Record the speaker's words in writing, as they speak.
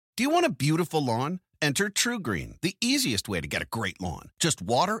Do you want a beautiful lawn? Enter TruGreen, the easiest way to get a great lawn. Just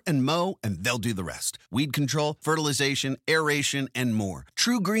water and mow, and they'll do the rest. Weed control, fertilization, aeration, and more.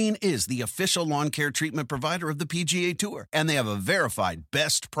 TruGreen is the official lawn care treatment provider of the PGA Tour, and they have a verified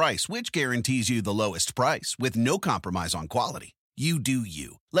best price, which guarantees you the lowest price with no compromise on quality. You do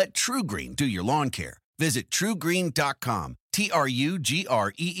you. Let TruGreen do your lawn care. Visit TruGreen.com,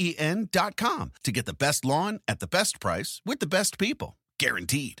 TruGreen.com, to get the best lawn at the best price with the best people.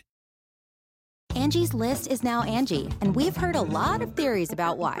 Guaranteed. Angie's List is now Angie, and we've heard a lot of theories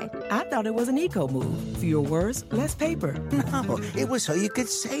about why. I thought it was an eco move. Fewer words, less paper. No, it was so you could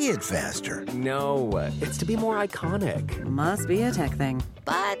say it faster. No, it's to be more iconic. Must be a tech thing.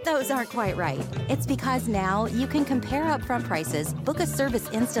 But those aren't quite right. It's because now you can compare upfront prices, book a service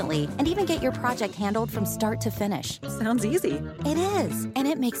instantly, and even get your project handled from start to finish. Sounds easy. It is, and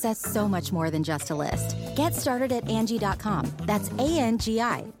it makes us so much more than just a list. Get started at Angie.com. That's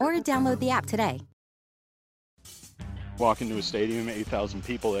ANGI, or download the app today. Walk into a stadium, 8,000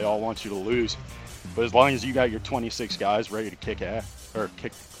 people, they all want you to lose. But as long as you got your 26 guys ready to kick ass or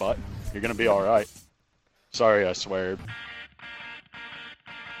kick butt, you're going to be all right. Sorry, I swear.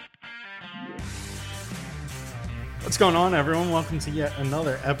 What's going on, everyone? Welcome to yet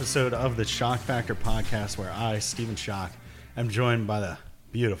another episode of the Shock Factor podcast, where I, Stephen Schoch, am joined by the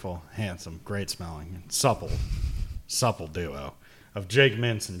beautiful, handsome, great-smelling, and supple duo of Jake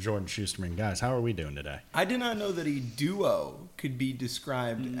Mintz and Jordan Shusterman. Guys, how are we doing today? I did not know that a duo could be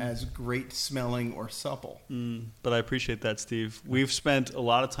described as great smelling or supple. But I appreciate that, Steve. We've spent a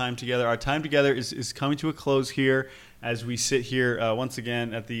lot of time together. Our time together is coming to a close here as we sit here once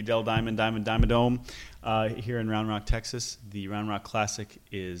again at the Dell Diamond Dome here in Round Rock, Texas. The Round Rock Classic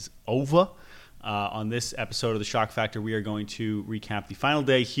is over. On this episode of the Shock Factor, we are going to recap the final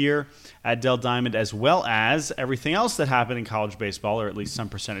day here at Dell Diamond, as well as everything else that happened in college baseball, or at least some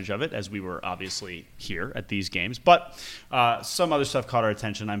percentage of it, as we were obviously here at these games. But some other stuff caught our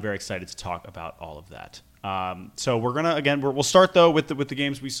attention. I'm very excited to talk about all of that. So we're gonna we'll start though with the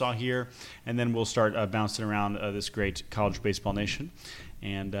games we saw here, and then we'll start bouncing around this great college baseball nation.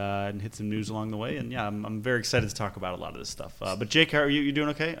 And hit some news along the way. And, yeah, I'm very excited to talk about a lot of this stuff. But, Jake, how are you? You doing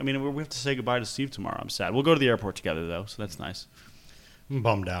okay? I mean, we have to say goodbye to Steve tomorrow. I'm sad. We'll go to the airport together, though, so that's nice. I'm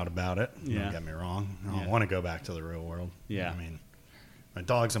bummed out about it. Yeah. Don't get me wrong. I don't want to go back to the real world. Yeah. I mean, my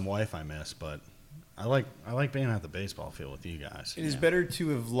dogs and wife I miss, but I like being at the baseball field with you guys. It is better to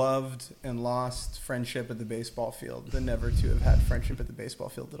have loved and lost friendship at the baseball field than never to have had friendship at the baseball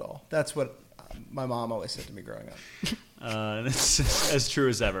field at all. That's what my mom always said to me growing up. It's as true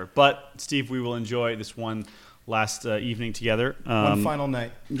as ever. But, Steve, we will enjoy this one last evening together. One final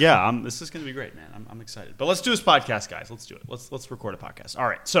night. Yeah, this is going to be great, man. I'm excited. But let's do this podcast, guys. Let's do it. Let's record a podcast. All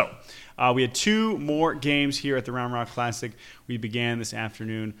right. So we had two more games here at the Round Rock Classic. We began this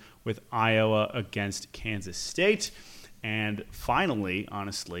afternoon with Iowa against Kansas State. And finally,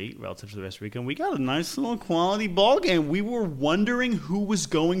 honestly, relative to the rest of the weekend, we got a nice little quality ball game. We were wondering who was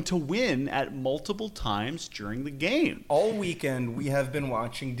going to win at multiple times during the game. All weekend, we have been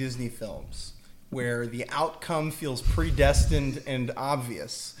watching Disney films where the outcome feels predestined and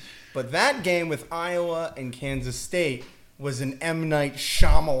obvious. But that game with Iowa and Kansas State was an M. Night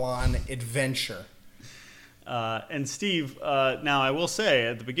Shyamalan adventure. And Steve, now I will say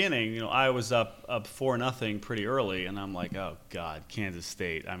at the beginning, I was up 4-0 pretty early, and I'm like, oh God, Kansas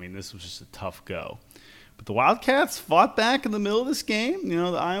State. I mean, this was just a tough go. But the Wildcats fought back in the middle of this game.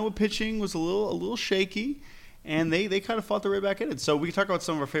 The Iowa pitching was a little shaky, and they kind of fought their way back in it. So we can talk about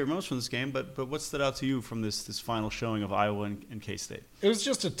some of our favorite moments from this game. But what stood out to you from this final showing of Iowa and K-State? It was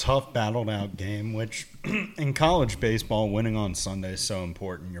just a tough, battled-out game, which in college baseball, winning on Sunday is so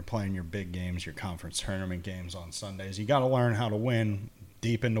important. You're playing your big games, your conference tournament games on Sundays. You got to learn how to win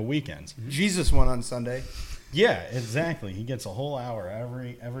deep into weekends. Jesus won on Sunday. Yeah, exactly. He gets a whole hour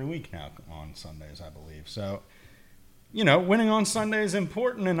every week now on Sundays, I believe. So, winning on Sunday is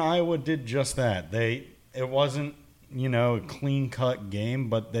important, and Iowa did just that. It wasn't, a clean-cut game,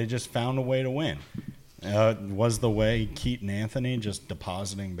 but they just found a way to win. Was the way Keaton Anthony just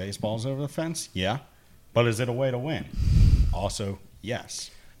depositing baseballs over the fence? Yeah. But is it a way to win? Also,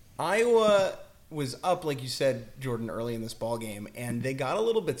 yes. Iowa was up, like you said, Jordan, early in this ball game, and they got a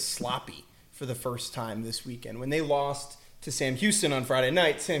little bit sloppy for the first time this weekend. When they lost to Sam Houston on Friday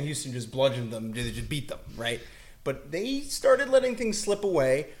night, Sam Houston just bludgeoned them. They just beat them, right? But they started letting things slip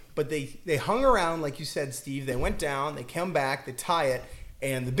away. But they hung around, like you said, Steve. They went down, they come back, they tie it,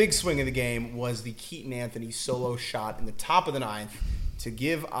 and the big swing of the game was the Keaton Anthony solo shot in the top of the ninth to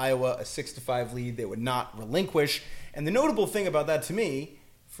give Iowa a 6-5 lead they would not relinquish. And the notable thing about that to me,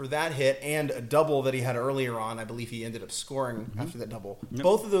 for that hit and a double that he had earlier on. I believe he ended up scoring after that double.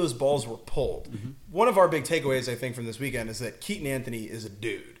 Both of those balls were pulled. One of our big takeaways, I think, from this weekend is that Keaton Anthony is a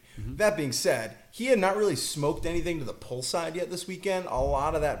dude. That being said, he had not really smoked anything to the pull side yet this weekend. A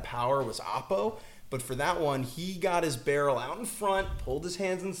lot of that power was oppo. But for that one, he got his barrel out in front, pulled his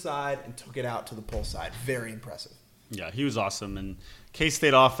hands inside, and took it out to the pull side. Very impressive. Yeah, he was awesome. And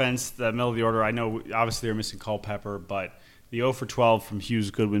K-State offense, the middle of the order, I know obviously they're missing Culpepper, but the 0 for 12 from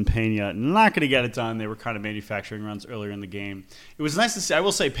Hughes, Goodwin, Pena, not going to get it done. They were kind of manufacturing runs earlier in the game. It was nice to see. I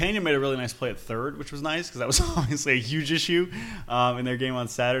will say Pena made a really nice play at third, which was nice because that was obviously a huge issue in their game on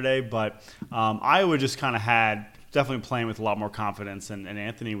Saturday. But Iowa just kind of had definitely playing with a lot more confidence, and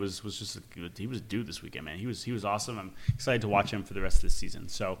Anthony was just he was a dude this weekend, man. He was awesome. I'm excited to watch him for the rest of the season.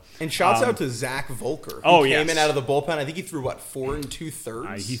 So and shouts out to Zach Volker, who came in out of the bullpen. I think he threw 4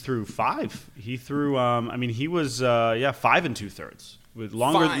 2/3. He threw 5. He threw he was 5 2/3 with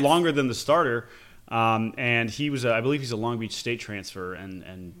longer than the starter. And he was I believe he's a Long Beach State transfer,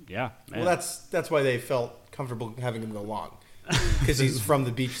 and yeah. Man. Well, that's why they felt comfortable having him go long. Because he's from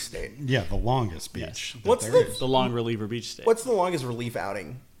the beach state. Yeah, the longest beach. Yes. What's the long reliever beach state? What's the longest relief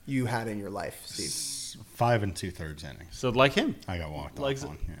outing you had in your life, Steve? 5 2/3 innings. So like him, I got walked off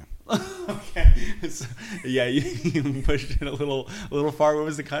on. Yeah. Okay. So, yeah, you pushed it a little far. What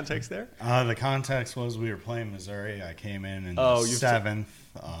was the context there? The context was we were playing Missouri. I came in the seventh.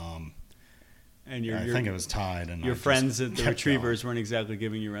 And I think it was tied. And your friends at the Retrievers weren't exactly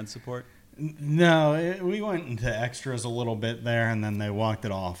giving you run support? No, we went into extras a little bit there, and then they walked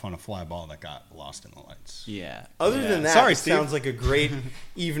it off on a fly ball that got lost in the lights. Yeah. Other than that, it sounds like a great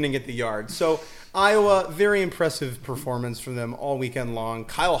evening at the yard. So Iowa, very impressive performance from them all weekend long.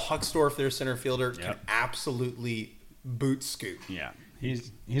 Kyle Huckstorf, their center fielder, can absolutely boot scoop. Yeah.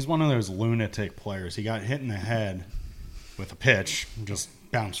 He's one of those lunatic players. He got hit in the head with a pitch, just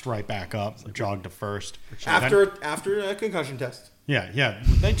bounced right back up, jogged to first. After a concussion test. Yeah.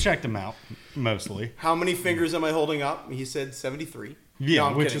 They checked him out, mostly. How many fingers am I holding up? He said 73. Yeah,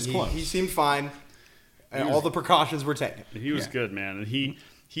 no, which is close. He seemed fine, and all the precautions were taken. He was good, man. And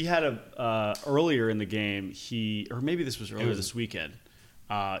he had earlier in the game, or maybe this was earlier this weekend,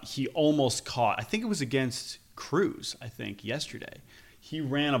 he almost caught, I think it was against Cruz, yesterday. He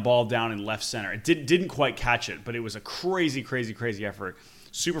ran a ball down in left center. It didn't quite catch it, but it was a crazy, crazy, crazy effort.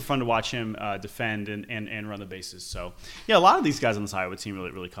 Super fun to watch him defend and run the bases. So, yeah, a lot of these guys on this Iowa team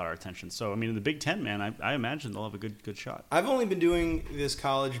really caught our attention. So, I mean, in the Big Ten, man, I imagine they'll have a good shot. I've only been doing this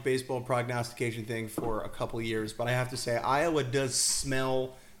college baseball prognostication thing for a couple of years, but I have to say Iowa does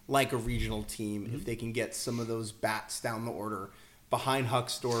smell like a regional team if they can get some of those bats down the order behind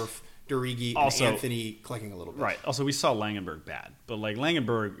Huckstorf, Derigi, and Anthony clicking a little bit. Right. Also, we saw Langenberg bad, but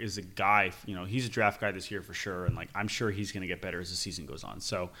Langenberg is a guy. He's a draft guy this year for sure, and I'm sure he's going to get better as the season goes on.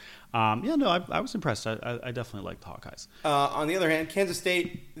 So, I was impressed. I definitely liked the Hawkeyes. On the other hand, Kansas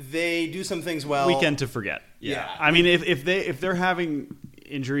State, they do some things well. Weekend to forget. Yeah. I mean, if they're having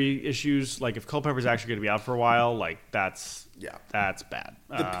injury issues, if Culpepper's actually going to be out for a while, that's bad.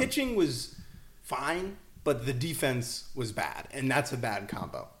 The pitching was fine, but the defense was bad, and that's a bad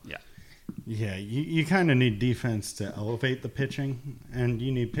combo. Yeah. Yeah, you kind of need defense to elevate the pitching, and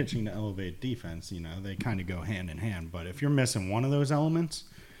you need pitching to elevate defense. They kind of go hand in hand. But if you're missing one of those elements,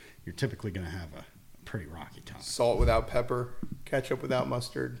 you're typically going to have a pretty rocky time. Salt without pepper, ketchup without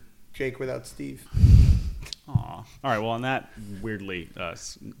mustard, Jake without Steve. Aw. All right, well, on that weirdly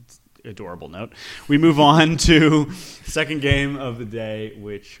adorable note, we move on to second game of the day,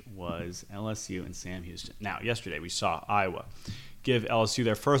 which was LSU and Sam Houston. Now, yesterday we saw Iowa give LSU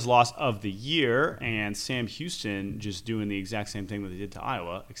their first loss of the year, and Sam Houston just doing the exact same thing that they did to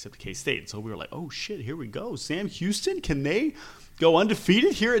Iowa, except K-State. So we were like, oh, shit, here we go. Sam Houston, can they go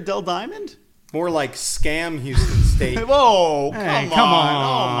undefeated here at Dell Diamond? More like scam Houston State. Whoa, come on.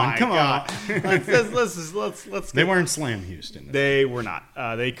 Oh, my God. Let's They weren't slam Houston. They were not.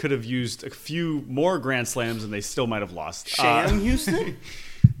 They could have used a few more Grand Slams, and they still might have lost. Sham Houston?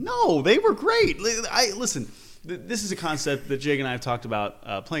 No, they were great. Listen. This is a concept that Jake and I have talked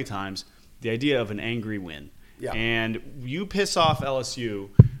about plenty of times, the idea of an angry win. Yeah. And you piss off LSU,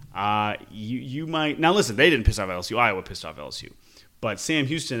 you might – now, listen, they didn't piss off LSU. Iowa pissed off LSU. But Sam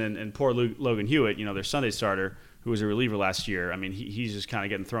Houston and poor Logan Hewitt, their Sunday starter, who was a reliever last year, I mean, he's just kind of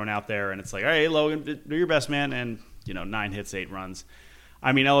getting thrown out there. And it's like, all right, Logan, do your best, man. And, 9 hits, 8 runs.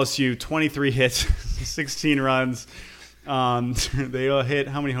 I mean, LSU, 23 hits, 16 runs. They all hit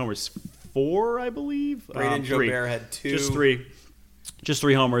how many homers? 4, I believe. Braden Jobert had 2. Just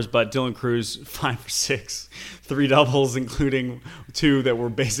 3 homers, but Dylan Cruz 5 for 6, 3 doubles, including 2 that were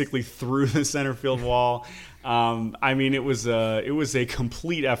basically through the center field wall. I mean, it was a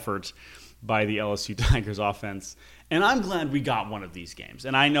complete effort by the LSU Tigers offense. And I'm glad we got one of these games.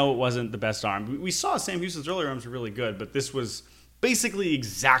 And I know it wasn't the best arm. We saw Sam Houston's earlier arms were really good, but this was basically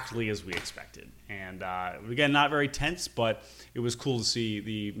exactly as we expected. And again, not very tense, but it was cool to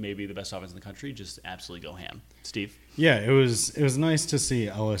see maybe the best offense in the country just absolutely go ham. Steve? Yeah, it was nice to see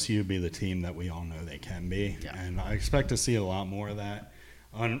LSU be the team that we all know they can be. Yeah. And I expect to see a lot more of that.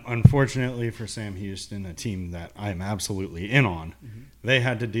 Unfortunately for Sam Houston, a team that I'm absolutely in on, they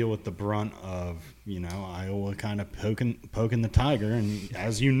had to deal with the brunt of, Iowa kind of poking the Tiger. And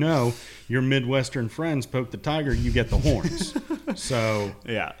as you know, your Midwestern friends poke the Tiger, you get the horns. So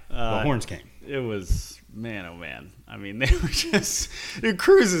yeah, the horns came. It was, man, oh man. I mean, they were just,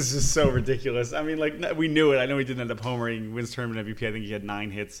 Cruz is just so ridiculous. I mean, like, we knew it. I know he didn't end up homering, wins tournament MVP. I think he had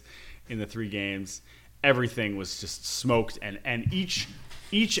 9 hits in the 3 games. Everything was just smoked, and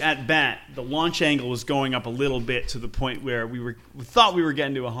each at bat, the launch angle was going up a little bit to the point where we thought we were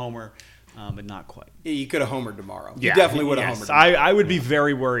getting to a homer, but not quite. Yeah, you could have homered tomorrow. Yeah, you definitely would have homered tomorrow. I would be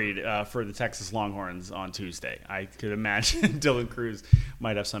very worried for the Texas Longhorns on Tuesday. I could imagine Dylan Cruz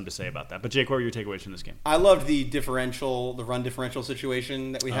might have something to say about that. But Jake, what were your takeaways from this game? I loved the run differential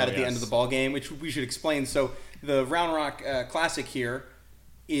situation that we had at the end of the ball game, which we should explain. So the Round Rock Classic here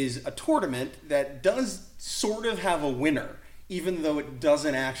is a tournament that does sort of have a winner. Even though it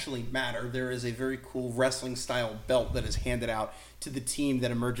doesn't actually matter, there is a very cool wrestling-style belt that is handed out to the team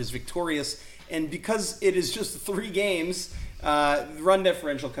that emerges victorious. And because it is just 3 games, run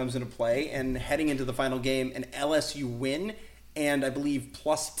differential comes into play. And heading into the final game, an LSU win, and I believe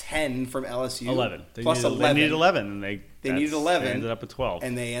plus 10 from LSU. 11. They needed 11. And they needed 11. They ended up with 12.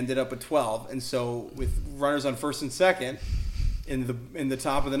 And they ended up with 12. And so with runners on first and second, in the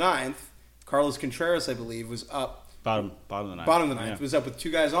top of the 9th, Carlos Contreras, I believe, was up. Bottom of the ninth. Bottom of the ninth. Was up with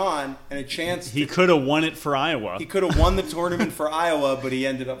 2 guys on and a chance. He could have won it for Iowa. He could have won the tournament for Iowa, but he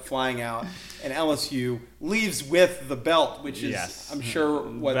ended up flying out. And LSU leaves with the belt, which is, I'm sure,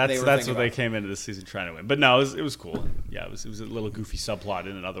 what they were That's thinking what they about. came into this season trying to win. But no, it was cool. Yeah, it was a little goofy subplot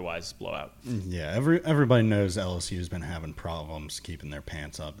in an otherwise blowout. Yeah, everybody knows LSU's been having problems keeping their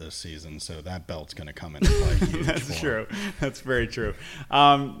pants up this season, so that belt's going to come into play huge. That's true. That's very true.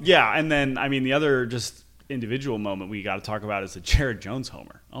 Yeah, and then, I mean, the other just individual moment we got to talk about is the Jared Jones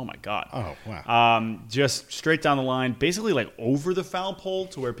homer. Oh my God. Oh wow. Just straight down the line, basically like over the foul pole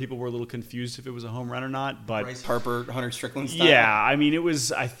to where people were a little confused if it was a home run or not. But Bryce Harper, Hunter Strickland style. Yeah, I mean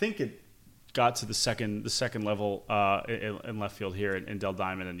I think it got to the second level in left field here in Del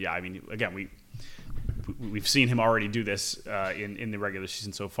Diamond, and yeah, I mean again we've seen him already do this in the regular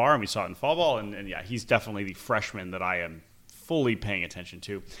season so far, and we saw it in fall ball, and yeah, he's definitely the freshman that I am fully paying attention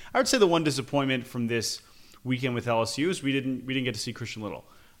to. I would say the one disappointment from this weekend with LSU is we didn't get to see Christian Little,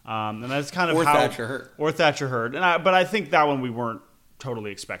 and that's kind of Thatcher Hurd, but I think that one we weren't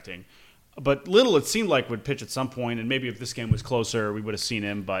totally expecting. But Little, it seemed like, would pitch at some point, and maybe if this game was closer, we would have seen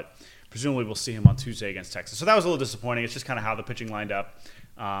him. But presumably we'll see him on Tuesday against Texas. So that was a little disappointing. It's just kind of how the pitching lined up.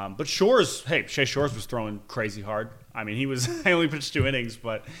 But Shea Shores was throwing crazy hard. I mean, he was. I only pitched 2 innings,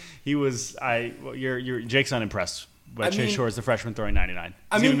 but he was. Jake's unimpressed. But Shea Shores, the freshman, throwing 99.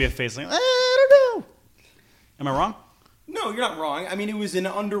 He's giving me a face like, I don't know. Am I wrong? No, you're not wrong. I mean, it was an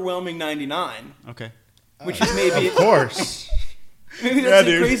underwhelming 99. Okay. Which is maybe... Of course. Maybe that's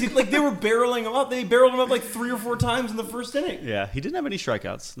crazy. Like, they were barreling him up. They barreled him up like 3 or 4 times in the first inning. Yeah, he didn't have any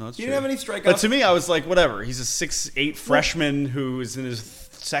strikeouts. No, that's true. He didn't have any strikeouts. But to me, I was like, whatever. He's a 6'8" freshman who is in his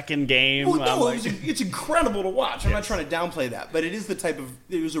second game. Well, no, it's incredible to watch. I'm not trying to downplay that. But it is the type of...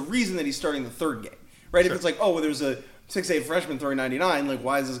 There's a reason that he's starting the 3rd game. Right? Sure. If it's like, oh, well, there's a 6'8" freshman throwing 99, like,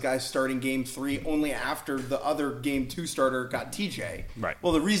 why is this guy starting game 3 only after the other game 2 starter got TJ? Right.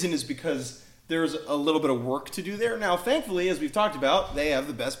 Well, the reason is because there's a little bit of work to do there. Now, thankfully, as we've talked about, they have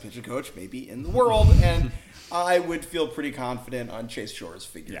the best pitching coach maybe in the world, and I would feel pretty confident on Chase Shores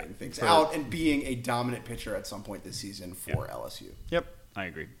figuring things out and being a dominant pitcher at some point this season for LSU. Yep. I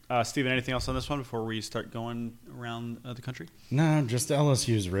agree. Stephen, anything else on this one before we start going around the country? No, just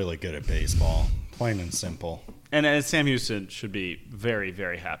LSU's really good at baseball, plain and simple. And Sam Houston should be very,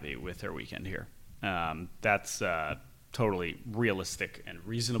 very happy with their weekend here. That's totally realistic and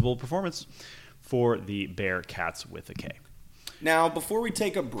reasonable performance for the Bearcats with a K. Now, before we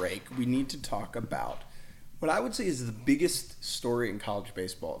take a break, we need to talk about what I would say is the biggest story in college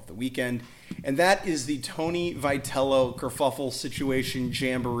baseball of the weekend, and that is the Tony Vitello kerfuffle situation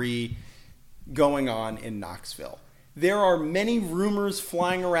jamboree going on in Knoxville. There are many rumors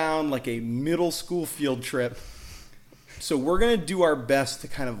flying around like a middle school field trip, so we're going to do our best to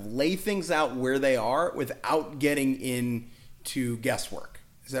kind of lay things out where they are without getting into guesswork.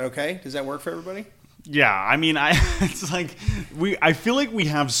 Is that okay? Does that work for everybody? Yeah, I mean, it's like I feel like we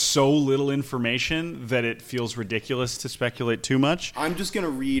have so little information that it feels ridiculous to speculate too much. I'm just going to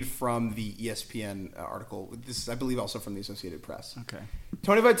read from the ESPN article. This is, I believe, also from the Associated Press. Okay.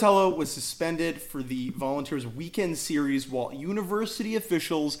 Tony Vitello was suspended for the Volunteers weekend series while university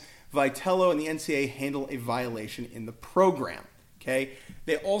officials, Vitello, and the NCAA handle a violation in the program. Okay.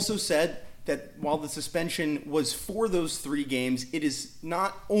 They also said that while the suspension was for those 3 games, it is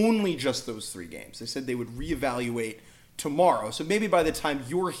not only just those 3 games. They said they would reevaluate tomorrow. So maybe by the time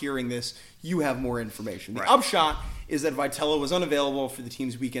you're hearing this, you have more information. The upshot is that Vitello was unavailable for the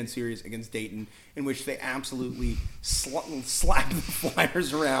team's weekend series against Dayton, in which they absolutely slapped the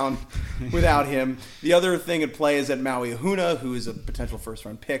Flyers around without him. The other thing at play is that Maui Ahuna, who is a potential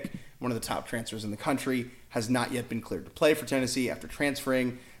first-round pick, one of the top transfers in the country, has not yet been cleared to play for Tennessee after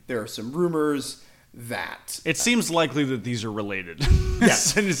transferring. There are some rumors that... It seems likely that these are related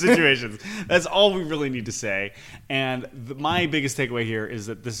situations. That's all we really need to say. And my biggest takeaway here is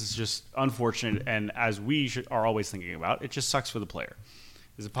that this is just unfortunate, and as we are always thinking about, it just sucks for the player.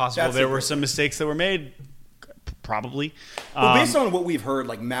 Is it possible there were some mistakes that were made? Probably. Well, based on what we've heard,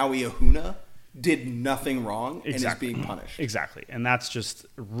 like Maui Ahuna did nothing wrong and is being punished. Exactly. And that's just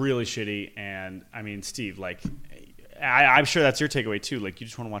really shitty. And, I mean, Steve, like... I'm sure that's your takeaway too. Like, you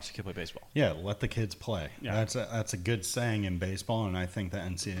just want to watch the kid play baseball. Yeah, let the kids play. Yeah. That's a good saying in baseball, and I think the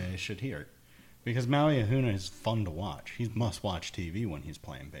NCAA should hear it. Because Maui Ahuna is fun to watch. He must watch TV when he's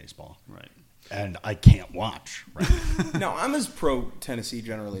playing baseball. Right. And I can't watch. Right? No, I'm as pro Tennessee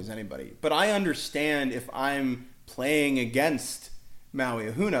generally as anybody. But I understand if I'm playing against Maui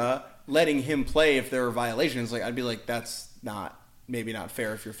Ahuna, letting him play if there are violations. Like, I'd be like, that's maybe not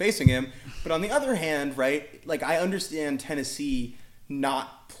fair if you're facing him. But on the other hand, right, like I understand Tennessee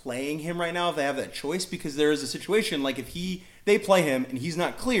not playing him right now if they have that choice, because there is a situation like if they play him and he's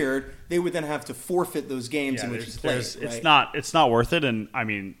not cleared, they would then have to forfeit those games in which he's played. Right? It's not worth it, and I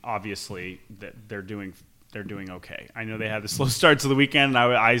mean obviously they're doing okay. I know they had the slow start to the weekend.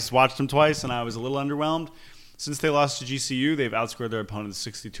 I watched them twice and I was a little underwhelmed. Since they lost to GCU, they've outscored their opponents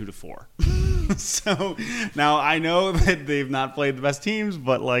 62-4. So now I know that they've not played the best teams,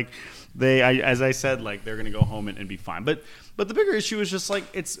 but like as I said, like they're going to go home and be fine. But the bigger issue is just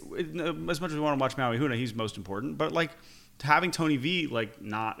like as much as we want to watch Maui Ahuna, he's most important. But like having Tony V like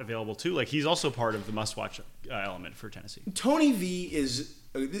not available too, like he's also part of the must-watch element for Tennessee. Tony V is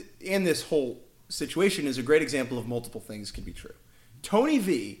in this whole situation is a great example of multiple things can be true. Tony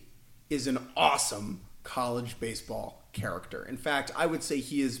V is an awesome college baseball character. In fact, I would say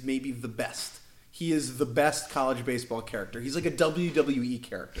he is maybe the best. He is the best college baseball character. He's like a WWE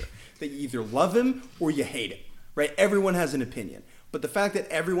character that you either love him or you hate him, right? Everyone has an opinion. But the fact that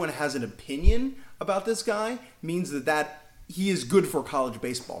everyone has an opinion about this guy means that he is good for college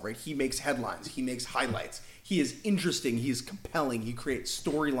baseball, right? He makes headlines. He makes highlights. He is interesting. He is compelling. He creates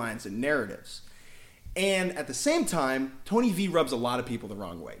storylines and narratives. And at the same time, Tony V rubs a lot of people the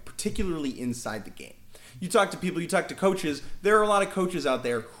wrong way, particularly inside the game. You talk to people, you talk to coaches, there are a lot of coaches out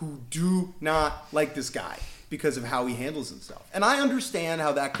there who do not like this guy because of how he handles himself. And I understand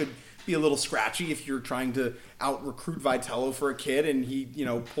how that could be a little scratchy if you're trying to out-recruit Vitello for a kid and he,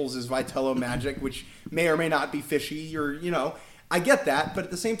 pulls his Vitello magic, which may or may not be fishy or, I get that. But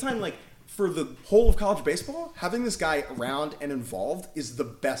at the same time, like, for the whole of college baseball, having this guy around and involved is the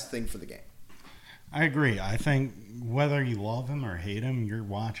best thing for the game. I agree. I think whether you love him or hate him, you're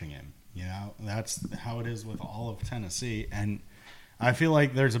watching him. That's how it is with all of Tennessee. And I feel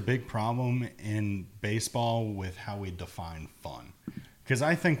like there's a big problem in baseball with how we define fun. Because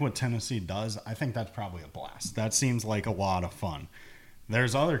I think what Tennessee does, I think that's probably a blast. That seems like a lot of fun.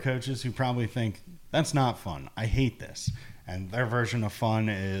 There's other coaches who probably think, that's not fun. I hate this. And their version of fun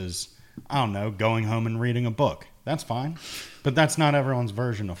is, I don't know, going home and reading a book. That's fine. But that's not everyone's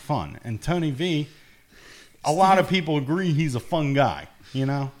version of fun. And Tony V, a lot of people agree he's a fun guy,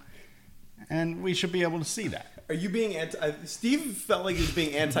 And we should be able to see that. Are you being Steve felt like he was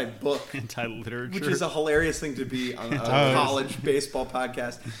being anti-book. Anti-literature. Which is a hilarious thing to be on a college baseball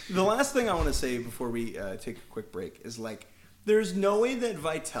podcast. The last thing I want to say before we take a quick break is, like, there's no way that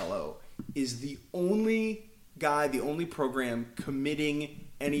Vitello is the only guy, the only program committing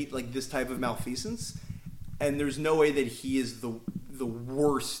any, like, this type of malfeasance. And there's no way that he is the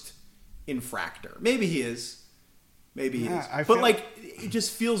worst infractor. Maybe he is. Maybe he is. But, like, it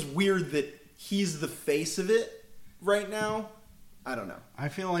just feels weird that he's the face of it right now. I don't know. I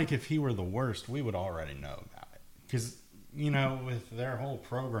feel like if he were the worst, we would already know about it. Because, with their whole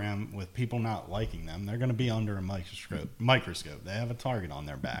program, with people not liking them, they're going to be under a microscope. They have a target on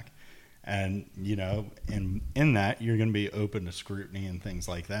their back. And, in that, you're going to be open to scrutiny and things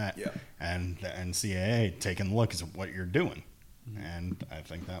like that. Yeah. And the NCAA taking a look at what you're doing. And I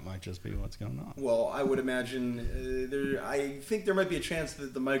think that might just be what's going on. Well, I would imagine I think there might be a chance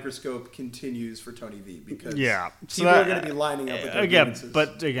that the microscope continues for Tony V because people are going to be lining up with their grievances.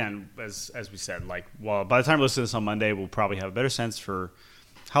 But again, as we said, by the time we listen to this on Monday, we'll probably have a better sense for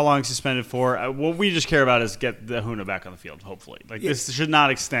how long he's suspended for. What we just care about is get the Huna back on the field, hopefully. This should not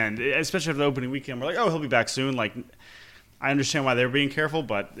extend, especially after the opening weekend. We're like, oh, he'll be back soon. I understand why they're being careful,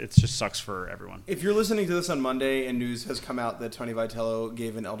 but it just sucks for everyone. If you're listening to this on Monday and news has come out that Tony Vitello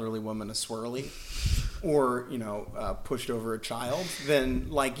gave an elderly woman a swirly or, pushed over a child, then,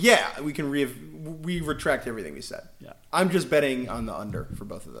 we retract everything we said. Yeah. I'm just betting on the under for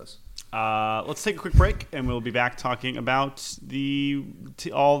both of those. Let's take a quick break, and we'll be back talking about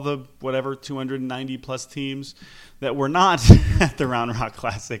all the 290-plus teams that were not at the Round Rock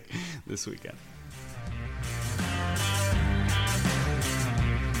Classic this weekend.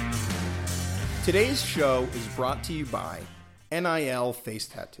 Today's show is brought to you by NIL Face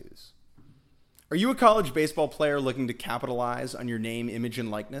Tattoos. Are you a college baseball player looking to capitalize on your name, image, and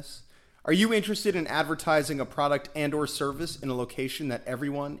likeness? Are you interested in advertising a product and or service in a location that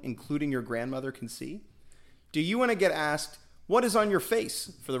everyone, including your grandmother, can see? Do you want to get asked, what is on your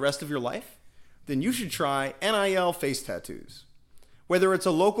face for the rest of your life? Then you should try NIL Face Tattoos. Whether it's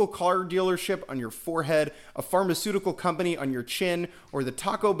a local car dealership on your forehead, a pharmaceutical company on your chin, or the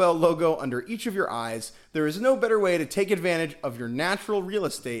Taco Bell logo under each of your eyes, there is no better way to take advantage of your natural real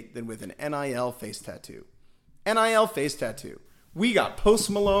estate than with an NIL face tattoo. NIL face tattoo. We got Post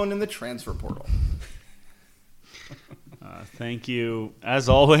Malone in the transfer portal. Thank you, as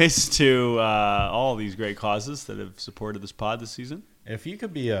always, to all these great causes that have supported this pod this season. If you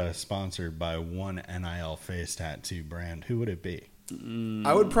could be sponsored by one NIL face tattoo brand, who would it be?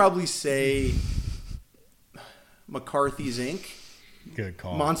 I would probably say McCarthy's Inc. Good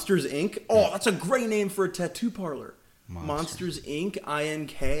call. Monsters Inc. Oh, that's a great name for a tattoo parlor. Monsters Inc.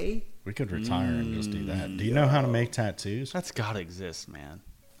 INK. We could retire and just do that. Do you know how to make tattoos? That's got to exist, man.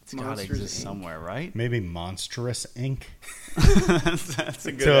 It's got to Monsters, exist Inc. somewhere, right? Maybe Monstrous Inc. That's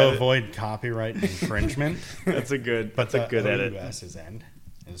a good to edit. avoid copyright infringement. That's a good edit. OUS's end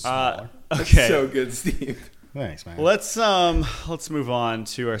is smaller. Okay. So good, Steve. Thanks, man. Let's move on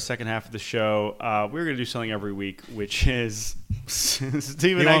to our second half of the show. We're going to do something every week, which is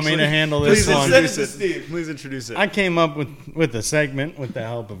Stephen. You want me to handle this one? Please introduce it. I came up with a segment with the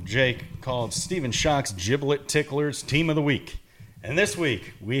help of Jake called Stephen Schoch's Giblet Ticklers Team of the Week. And this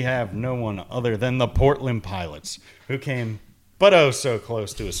week, we have no one other than the Portland Pilots, who came but oh so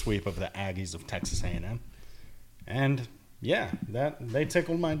close to a sweep of the Aggies of Texas A&M. And, yeah, they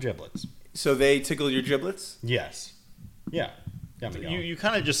tickled my giblets. So they tickled your giblets? Yes. Yeah. Got me going. You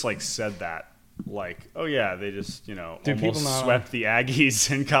kind of just said that. Oh yeah, they just almost people know? swept the Aggies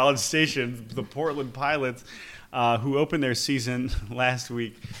in College Station, the Portland Pilots, who opened their season last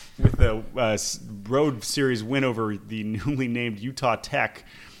week with a road series win over the newly named Utah Tech.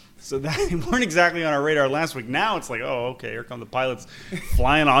 So they weren't exactly on our radar last week. Now it's here come the Pilots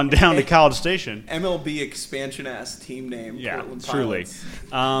flying on down to College Station. MLB expansion-ass team name, Portland truly.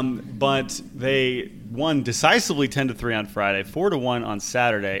 Pilots. But they won decisively 10-3 on Friday, 4-1 on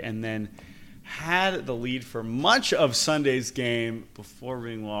Saturday, and then had the lead for much of Sunday's game before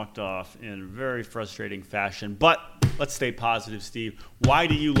being walked off in very frustrating fashion. But let's stay positive, Steve. Why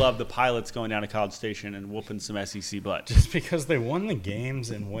do you love the Pilots going down to College Station and whooping some SEC butt? Just because they won the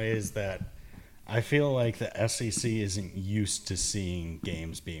games in ways that I feel like the SEC isn't used to seeing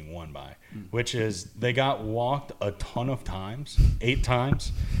games being won by, which is they got walked a ton of times, 8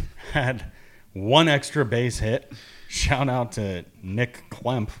 times, had one extra base hit. Shout out to Nick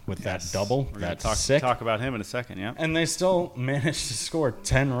Klemp with that double. We're going That's to talk about him in a second, yeah. And they still managed to score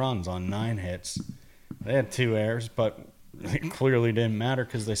 10 runs on 9 hits. They had 2 errors, but it clearly didn't matter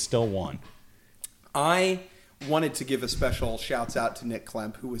because they still won. I wanted to give a special shouts out to Nick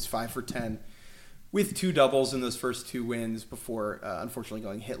Klemp, who was 5 for 10 with 2 doubles in those first 2 wins before unfortunately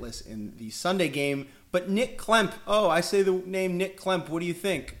going hitless in the Sunday game. But Nick Klemp, I say the name Nick Klemp, what do you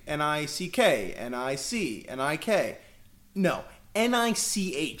think? N-I-C-K, N-I-C, N-I-K. No,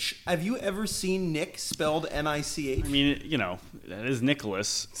 N-I-C-H. Have you ever seen Nick spelled N-I-C-H? I mean, that is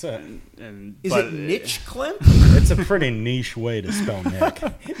Nicholas. Is it Niche Klemp? It's a pretty niche way to spell Nick.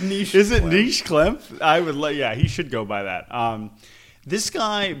 Is it Niche Klemp? I would he should go by that. This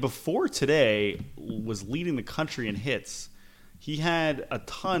guy, before today, was leading the country in hits. He had a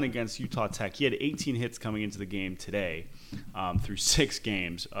ton against Utah Tech. He had 18 hits coming into the game today through 6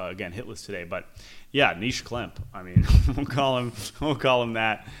 games. Again, hitless today. But, yeah, Niche Klemp. I mean, we'll call him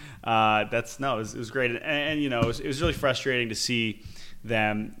that. It was great. And it was really frustrating to see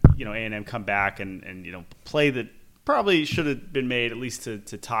them, A&M come back and play that probably should have been made at least to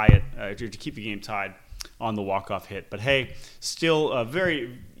tie it, to keep the game tied on the walk-off hit. But, hey, still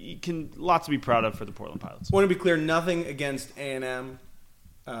lots to be proud of for the Portland Pilots. I want to be clear, nothing against A&M.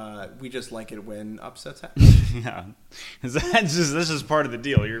 We just like it when upsets happen. Yeah. This is part of the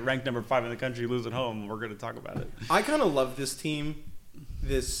deal. You're ranked number 5 in the country, you lose at home, we're going to talk about it. I kind of love this team,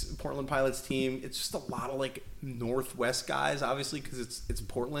 this Portland Pilots team. It's just a lot of, Northwest guys, obviously, because it's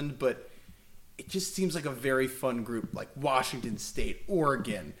Portland, but it just seems like a very fun group, like Washington State,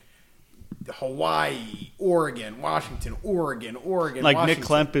 Oregon, Hawaii, Oregon, Washington, Oregon. Like Washington. Nick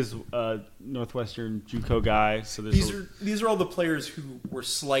Klemp is a Northwestern JUCO guy. So these are all the players who were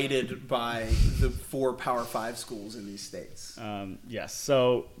slighted by the 4 Power 5 schools in these states. Yes,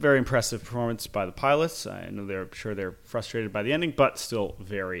 so very impressive performance by the Pilots. I know they're frustrated by the ending, but still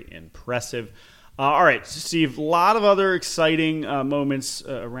very impressive. All right, Steve, a lot of other exciting moments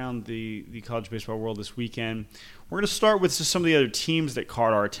around the college baseball world this weekend. We're going to start with just some of the other teams that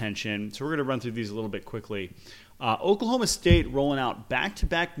caught our attention. So we're going to run through these a little bit quickly. Oklahoma State rolling out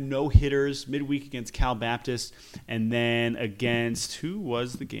back-to-back no-hitters midweek against Cal Baptist, and then who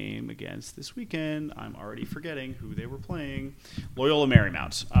was the game against this weekend? I'm already forgetting who they were playing. Loyola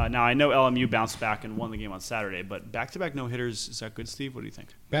Marymount. Now, I know LMU bounced back and won the game on Saturday, but back-to-back no-hitters, is that good, Steve? What do you think?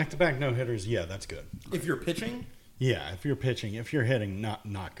 Back-to-back no-hitters, yeah, that's good. If you're pitching? Yeah, if you're pitching. If you're hitting, not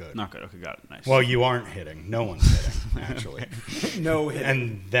good. Not good. Okay, got it. Nice. Well, you aren't hitting. No one's hitting, actually. No hitting.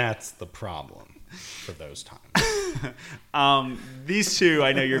 And that's the problem for those times. These two,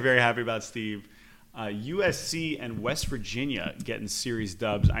 I know you're very happy about, Steve. USC and West Virginia getting series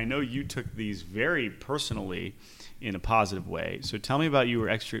dubs. I know you took these very personally in a positive way. So tell me about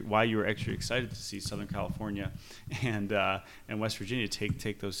why you were extra excited to see Southern California and West Virginia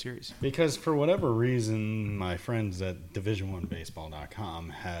take those series. Because for whatever reason, my friends at Division1Baseball.com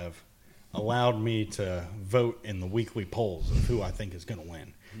have allowed me to vote in the weekly polls of who I think is going to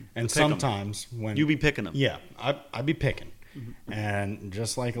win. And sometimes when you be picking them, yeah, I be picking. Mm-hmm. And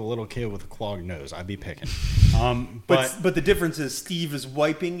just like a little kid with a clogged nose, I'd be picking. But the difference is Steve is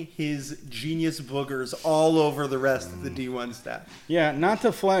wiping his genius boogers all over the rest of the D1 staff. Yeah, not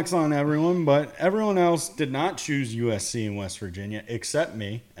to flex on everyone, but everyone else did not choose USC and West Virginia except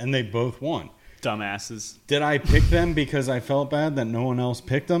me, and they both won. Dumbasses. Did I pick them because I felt bad that no one else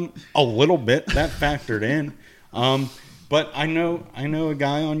picked them? A little bit. That factored in. But I know a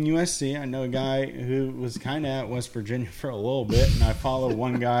guy on USC. I know a guy who was kind of at West Virginia for a little bit, and I follow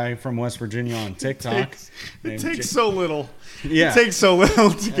one guy from West Virginia on TikTok. It takes so little. Yeah. It takes so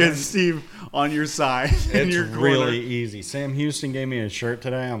little to get Steve on your side. It's really easy. Sam Houston gave me a shirt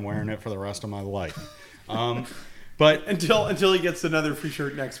today. I'm wearing it for the rest of my life. But until he gets another free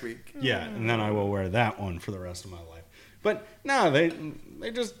shirt next week. Yeah, and then I will wear that one for the rest of my life. But no, they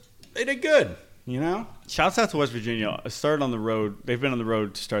did good. You know? Shouts out to West Virginia. Started on the road. They've been on the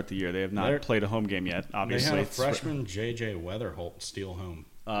road to start the year. They have not played a home game yet, obviously. They had a freshman, J.J. Weatherholt, steal home.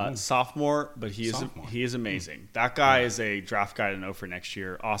 Sophomore, but he is amazing. That guy is a draft guy to know for next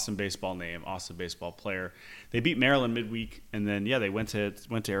year. Awesome baseball name, awesome baseball player. They beat Maryland midweek, and then, they went to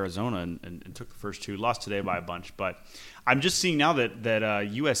Arizona and took the first 2. Lost today by a bunch. But I'm just seeing now that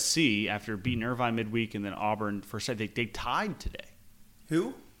USC, after beating Irvine midweek and then Auburn first set, they tied today.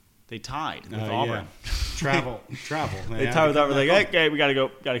 Who? They tied with Auburn. Yeah. Travel. They tied with Auburn. Like, hey, we gotta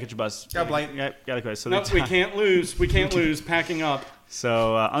go. Gotta catch a bus. Gotta go. So nope, we can't lose. We can't lose. Packing up.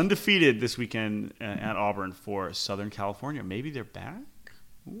 So undefeated this weekend at Auburn for Southern California. Maybe they're back.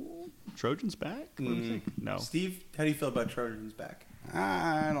 Ooh, Trojans back? What do you think? No. Steve, how do you feel about Trojans back?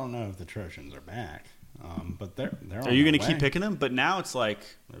 I don't know if the Trojans are back. But they're. Are you going to keep picking them? But now it's like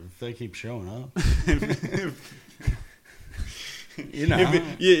if they keep showing up.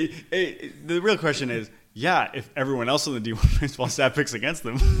 The real question is, if everyone else on the D1 baseball staff picks against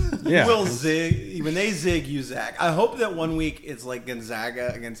them, will zig when they zig, you zag. I hope that one week it's like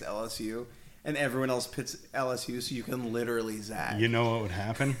Gonzaga against LSU, and everyone else pits LSU, so you can literally zag. You know what would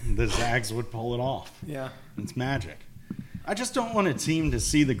happen? The Zags would pull it off. Yeah, it's magic. I just don't want a team to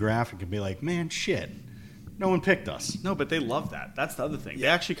see the graphic and be like, man, shit. No one picked us. No, but they love that. That's the other thing. Yeah. They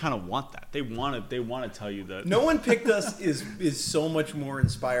actually kind of want that. They want to tell you that. No one picked us is so much more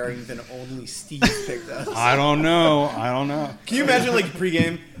inspiring than only Steve picked us. I don't know. Can you imagine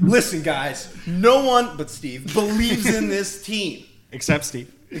Pregame? Listen, guys, no one but Steve believes in this team. Except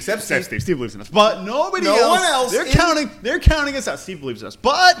Steve. Except Steve. Steve believes in us, but nobody No else. one else They're in- counting us out. Steve believes in us,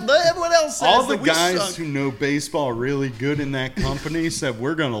 but everyone else says All the that we guys suck. who know baseball really good in that company said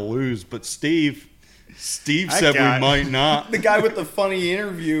we're going to lose, but Steve said we might not. The guy with the funny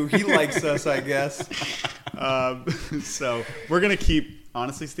interview, he likes us, I guess. So we're gonna keep.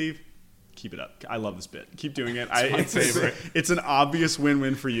 Honestly, Steve, keep it up. I love this bit. Keep doing it. It's an obvious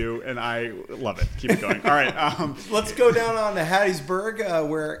win-win for you, and I love it. Keep it going. All right. Let's go down on to Hattiesburg,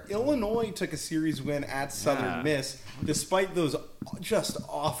 where Illinois took a series win at Southern Miss, despite those just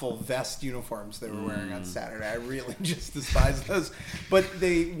awful vest uniforms they were wearing on Saturday. I really just despise those. But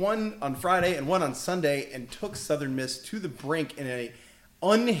they won on Friday and won on Sunday and took Southern Miss to the brink in a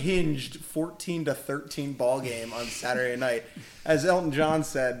unhinged 14-13 ball game on Saturday night. As Elton John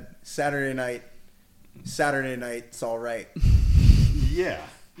said, Saturday night, it's all right. Yeah,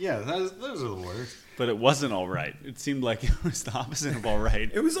 those are the words. But it wasn't all right. It seemed like it was the opposite of all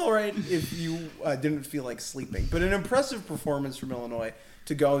right. It was all right if you didn't feel like sleeping. But an impressive performance from Illinois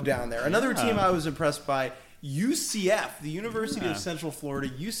to go down there. Another team I was impressed by, UCF, the University of Central Florida.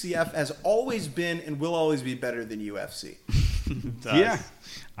 UCF has always been and will always be better than UFC. Yeah.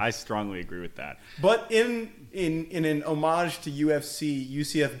 I strongly agree with that. But in an homage to UFC,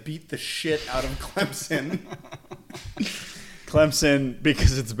 UCF beat the shit out of Clemson. Clemson,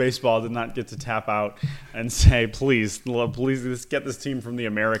 because it's baseball, did not get to tap out and say, please, let's get this team from the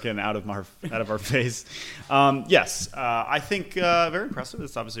American out of our face. I think very impressive.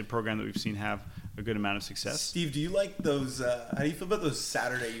 It's obviously a program that we've seen have a good amount of success. Steve, do you like those? How do you feel about those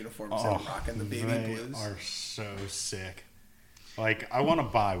Saturday uniforms that are rocking the baby blues? They are so sick. Like, I want to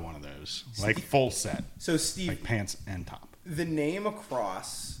buy one of those, like full set. So, Steve, like pants and top. The name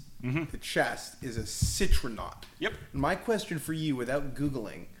across the chest is a citronaut. Yep. My question for you, without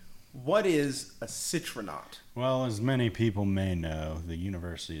Googling, what is a citronaut? Well, as many people may know, the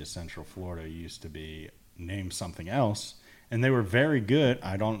University of Central Florida used to be named something else, and they were very good.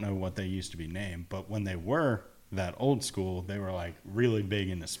 I don't know what they used to be named, but when they were that old school, they were like really big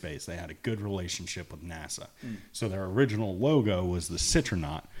into space. They had a good relationship with NASA. So their original logo was the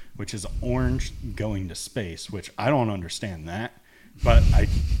citronaut, which is orange going to space, which I don't understand that. But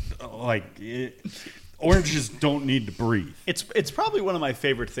oranges don't need to breathe. It's probably one of my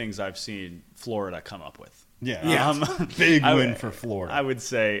favorite things I've seen Florida come up with. Yeah. Big win for Florida. I would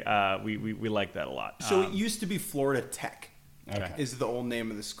say we like that a lot. So it used to be Florida Tech, Okay. is the old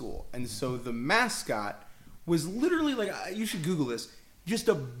name of the school. And so the mascot was literally like, you should Google this, just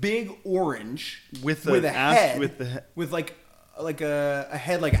a big orange with a head, with like a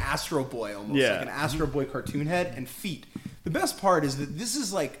head like Astro Boy almost, like an Astro Boy cartoon head and feet. The best part is that this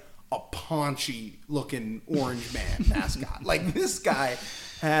is like a paunchy looking orange man mascot. Like, this guy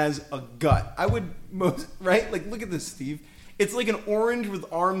has a gut. I would right? Like, look at this, Steve. It's like an orange with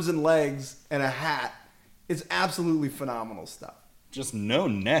arms and legs and a hat. It's absolutely phenomenal stuff. Just no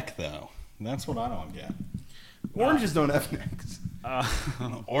neck, though. That's what I don't get. Oranges don't have necks.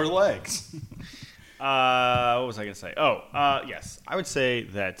 Or legs. What was I going to say? Yes. I would say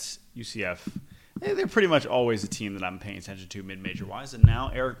that UCF, they're pretty much always a team that I'm paying attention to mid-major wise. And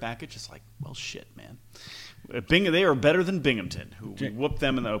now Eric Backett is like, well, shit, man. They are better than Binghamton, who whooped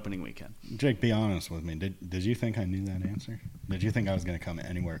them in the opening weekend. Jake, be honest with me. Did you think I knew that answer? Did you think I was going to come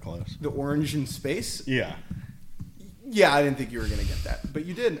anywhere close? The orange in space? Yeah. Yeah, I didn't think you were going to get that. But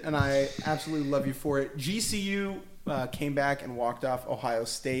you did, and I absolutely love you for it. GCU came back and walked off Ohio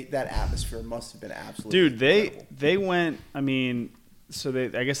State. That atmosphere must have been absolutely incredible. They went,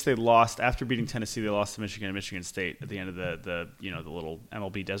 I guess they lost after beating Tennessee. They lost to Michigan and Michigan State at the end of the little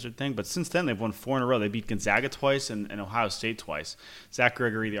MLB desert thing. But since then, they've won 4 in a row. They beat Gonzaga twice and Ohio State twice. Zach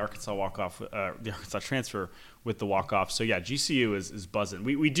Gregory, the Arkansas the Arkansas transfer, with the walk-off. So, yeah, GCU is buzzing.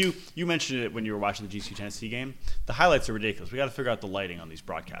 We do – you mentioned it when you were watching the GCU-Tennessee game. The highlights are ridiculous. We got to figure out the lighting on these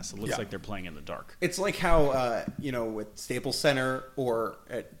broadcasts. It looks like they're playing in the dark. It's like how, with Staples Center or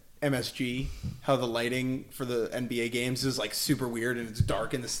at MSG, how the lighting for the NBA games is, like, super weird and it's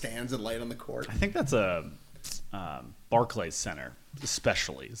dark in the stands and light on the court. I think that's a Barclays Center,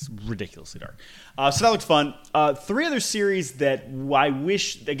 especially. It's ridiculously dark. So that looked fun. 3 other series that I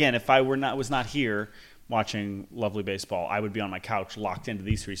wish – again, if I was not here – watching lovely baseball, I would be on my couch locked into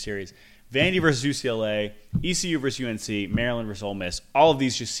these 3 series. Vandy versus UCLA, ECU versus UNC, Maryland versus Ole Miss. All of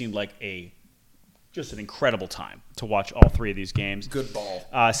these just seemed like just an incredible time to watch all 3 of these games. Good ball.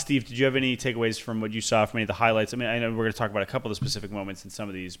 Steve, did you have any takeaways from what you saw from any of the highlights? I mean, I know we're going to talk about a couple of the specific moments in some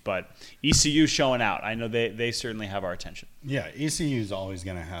of these, but ECU showing out. I know they certainly have our attention. Yeah, ECU is always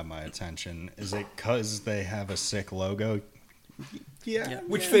going to have my attention. Is it because they have a sick logo? Yeah.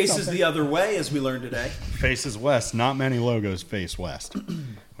 Which faces the other way, as we learned today. Faces west. Not many logos face west.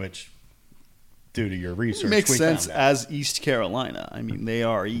 which, due to your research, Makes we sense found out. as East Carolina. I mean, they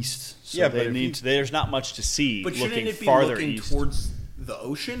are east, so Yeah, they but need there's not much to see But shouldn't looking it be farther looking east. towards the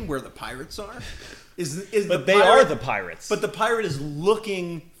ocean where the pirates are? But they are the pirates. But the pirate is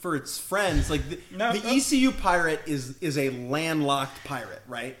looking for its friends. Like the ECU pirate is a landlocked pirate,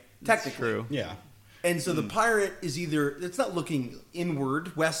 right? Technically, true. Yeah. And so the pirate is it's not looking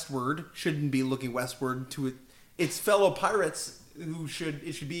inward, westward, shouldn't be looking westward to its fellow pirates who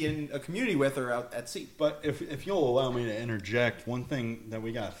it should be in a community with or out at sea. But if you'll allow me to interject, one thing that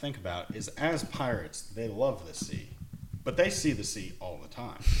we got to think about is as pirates, they love the sea. But they see the sea all the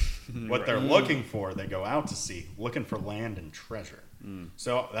time. What they're looking for, they go out to sea, looking for land and treasure.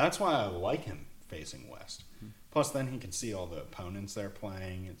 So that's why I like him facing west. Plus, then he can see all the opponents they're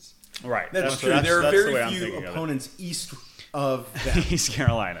playing. It's Right. That's true. There are very few opponents east of them. East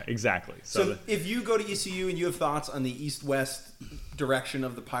Carolina, exactly. So if you go to ECU and you have thoughts on the east-west direction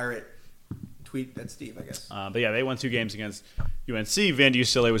of the pirate, tweet at Steve, I guess. But yeah, they won 2 games against UNC. Vandy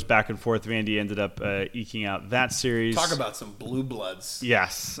UCLA was back and forth. Vandy ended up eking out that series. Talk about some blue bloods.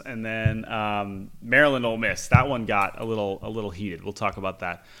 Yes, and then Maryland Ole Miss. That one got a little heated. We'll talk about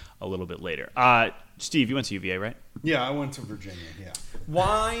that a little bit later. Steve, you went to UVA, right? Yeah, I went to Virginia, yeah.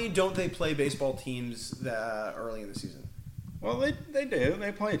 Why don't they play baseball teams early in the season? Well, they do.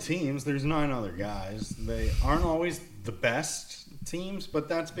 They play teams. There's 9 other guys. They aren't always the best teams, but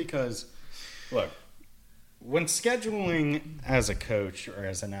that's because, look, when scheduling as a coach or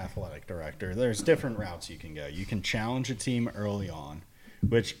as an athletic director, there's different routes you can go. You can challenge a team early on,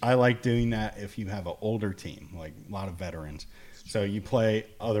 which I like doing that if you have an older team, like a lot of veterans. So you play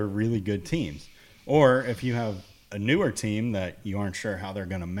other really good teams. Or if you have a newer team that you aren't sure how they're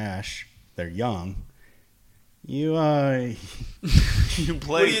going to mesh, they're young, you play.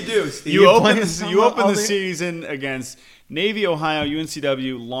 What do you do, Steve? You open the season against Navy, Ohio,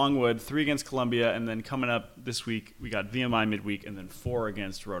 UNCW, Longwood, 3 against Columbia, and then coming up this week we got VMI midweek, and then 4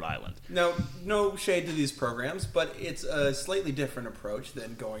 against Rhode Island. Now, no shade to these programs, but it's a slightly different approach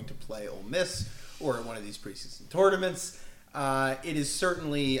than going to play Ole Miss or one of these preseason tournaments. It is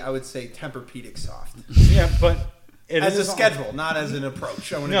certainly, I would say, Tempur-Pedic soft. Yeah, but as a schedule, not as an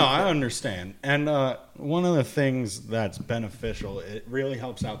approach. I understand. And one of the things that's beneficial, it really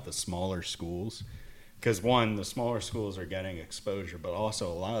helps out the smaller schools. Because, one, the smaller schools are getting exposure, but also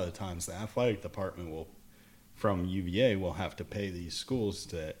a lot of the times the athletic department from UVA will have to pay these schools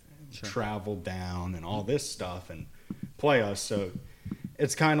to travel down and all this stuff and play us. So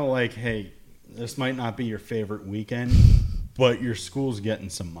it's kind of like, hey, this might not be your favorite weekend, but your school's getting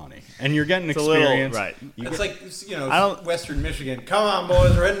some money. And you're getting experience. Right. It's like, Western Michigan. Come on,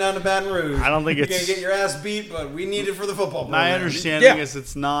 boys. We're heading down to Baton Rouge. I don't think you're going to get your ass beat, but we need it for the football program. My understanding is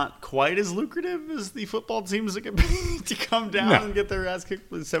it's not quite as lucrative as the football teams that get paid to come down and get their ass kicked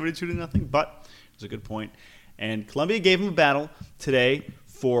with 72-0. But it's a good point. And Columbia gave them a battle today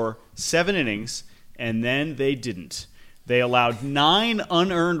for 7 innings, and then they didn't. They allowed 9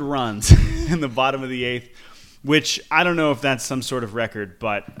 unearned runs in the bottom of the 8th, which I don't know if that's some sort of record,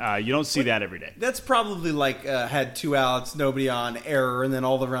 but you don't see that every day. That's probably like had 2 outs, nobody on, error, and then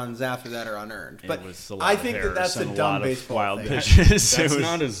all the runs after that are unearned. But I think that's a dumb baseball wild thing. pitches. That's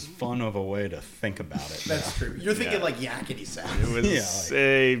not as fun of a way to think about it. That's true. You're thinking like yakety sax.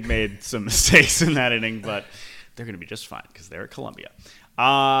 They made some mistakes in that inning, but they're going to be just fine because they're at Columbia.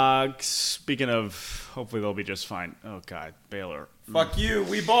 Speaking of, hopefully they'll be just fine. Oh, God, Baylor. Fuck you,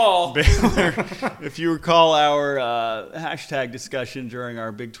 we ball. Baylor. If you recall our hashtag discussion during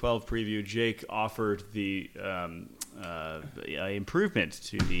our Big 12 preview, Jake offered the improvement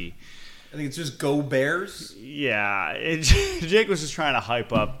to the... I think it's just Go Bears. Yeah. Jake was just trying to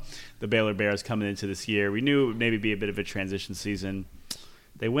hype up the Baylor Bears coming into this year. We knew it would maybe be a bit of a transition season.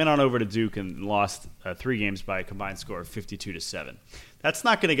 They went on over to Duke and lost 3 games by a combined score of 52-7. That's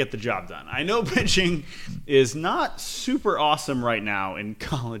not going to get the job done. I know pitching is not super awesome right now in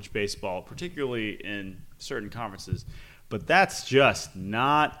college baseball, particularly in certain conferences, but that's just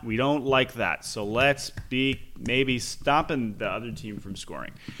not – we don't like that. So let's be maybe stopping the other team from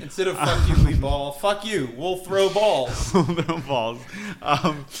scoring. Instead of fuck you, we ball, fuck you, we'll throw balls. We'll throw balls.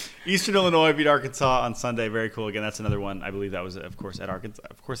 Eastern Illinois beat Arkansas on Sunday. Very cool. Again, that's another one. I believe that was, of course, at Arkansas.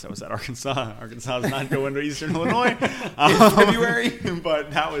 Of course, that was at Arkansas. Arkansas is not going to Eastern Illinois in February.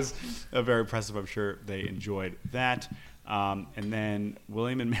 But that was very impressive. I'm sure they enjoyed that. And then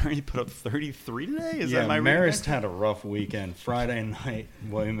William and Mary put up 33 today? Is that my reading? Marist had a rough weekend. Friday night,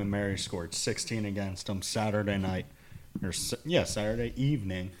 William and Mary scored 16 against them. Saturday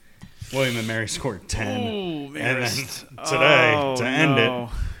evening, William and Mary scored 10. Ooh, and then today, to end it,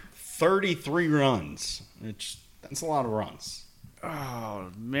 33 runs. That's a lot of runs. Oh,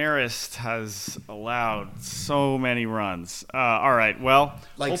 Marist has allowed so many runs. All right, well,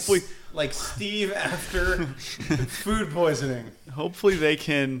 hopefully... Like Steve after food poisoning. Hopefully they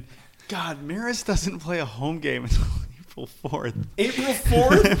can... God, Marist doesn't play a home game until April 4th. April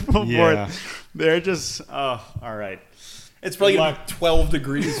 4th? April 4th. Yeah. They're just... Oh, all right. It's probably going to be 12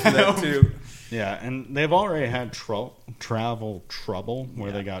 degrees for that, too. Yeah, and they've already had travel trouble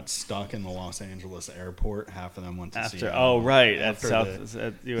where they got stuck in the Los Angeles airport. Half of them went to Seattle. Oh, right, at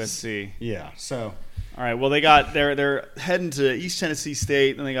the USC. Yeah, so... All right. Well, they're heading to East Tennessee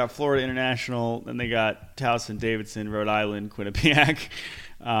State, then they got Florida International, then they got Towson Davidson, Rhode Island, Quinnipiac,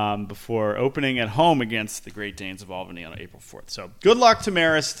 before opening at home against the Great Danes of Albany on April 4th. So good luck to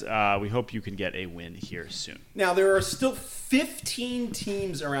Marist. We hope you can get a win here soon. Now there are still 15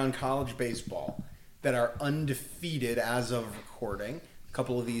 teams around college baseball that are undefeated as of recording. A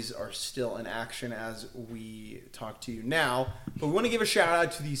couple of these are still in action as we talk to you now. But we want to give a shout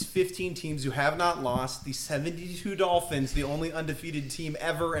out to these 15 teams who have not lost. The 72 Dolphins, the only undefeated team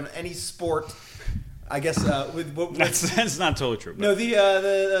ever in any sport. I guess that's not totally true. But. No,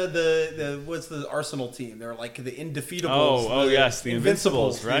 the what's the Arsenal team? They're like the Indefeatables. Oh yes, the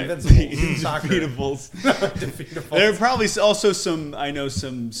Invincibles, right? The Invincibles. Indefeatables. There are probably also some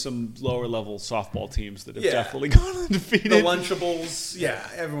lower level softball teams that have definitely gone undefeated. The Lunchables, yeah,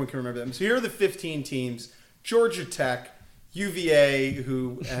 everyone can remember them. So here are the 15 teams: Georgia Tech, UVA,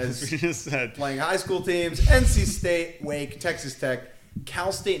 who has playing high school teams, NC State, Wake, Texas Tech.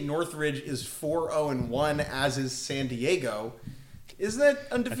 Cal State Northridge is 4-0-1, as is San Diego. Isn't that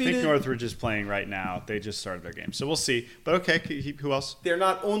undefeated? I think Northridge is playing right now. They just started their game. So we'll see. But okay, who else? They're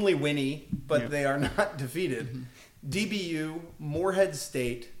not only winny, but they are not defeated. DBU, Morehead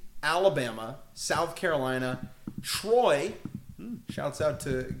State, Alabama, South Carolina, Troy, shouts out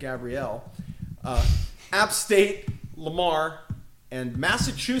to Gabrielle, App State, Lamar, and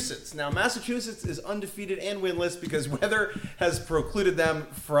Massachusetts. Now, Massachusetts is undefeated and winless because weather has precluded them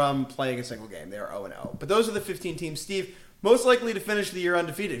from playing a single game. They are 0-0. But those are the 15 teams. Steve, most likely to finish the year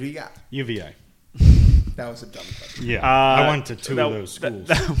undefeated. Who you got? UVA. That was a dumb question. Yeah, I went to two of those schools.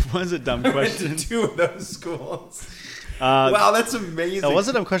 That was a dumb question. I went to two of those schools. Wow, that's amazing. That was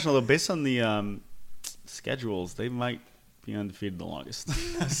a dumb question, although based on the schedules, they might be undefeated the longest.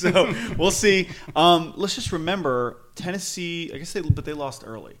 So we'll see. Let's just remember Tennessee. I guess they lost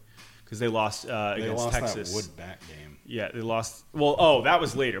early because they lost against Texas. That Woodback game. Yeah, they lost. Well, that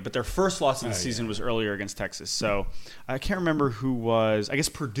was later, but their first loss of the season was earlier against Texas. So I can't remember who was. I guess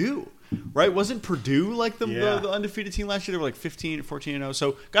Purdue, right? Wasn't Purdue like the undefeated team last year? They were like 14-0.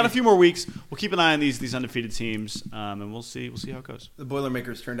 So got a few more weeks. We'll keep an eye on these undefeated teams, and we'll see how it goes. The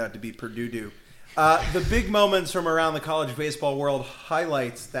Boilermakers turned out to be Purdue. The big moments from around the college baseball world,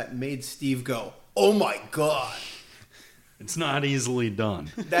 highlights that made Steve go, "Oh my God." It's not easily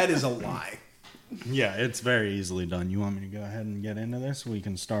done. That is a lie. Yeah, it's very easily done. You want me to go ahead and get into this? We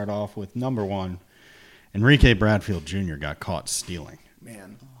can start off with number one. Enrique Bradfield Jr. got caught stealing.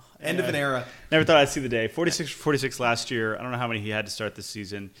 Man, end of an era. Never thought I'd see the day. 46 last year. I don't know how many he had to start this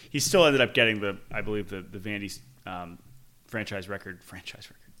season. He still ended up getting the Vandy franchise record.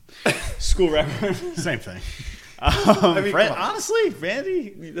 School record. Same thing. Honestly,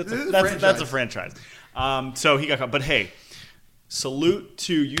 Vandy, that's a franchise. So he got caught. But hey, salute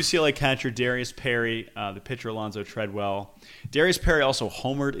to UCLA catcher Darius Perry, the pitcher Alonzo Treadwell. Darius Perry also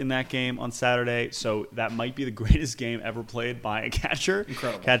homered in that game on Saturday, so that might be the greatest game ever played by a catcher.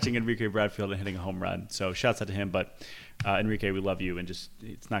 Incredible. Catching Enrique Bradfield and hitting a home run. So shouts out to him. But Enrique, we love you, and it's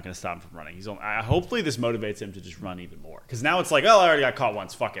not going to stop him from running. Hopefully this motivates him to just run even more. Because now it's like, I already got caught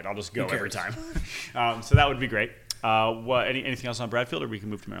once. Fuck it. I'll just go every time. So that would be great. Anything else on Bradfield, or we can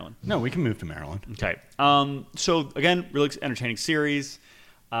move to Maryland? No, we can move to Maryland. Okay. So, again, really entertaining series.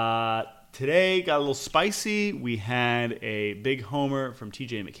 Today got a little spicy. We had a big homer from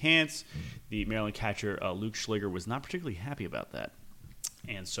T.J. McCants. The Maryland catcher, Luke Schliger, was not particularly happy about that.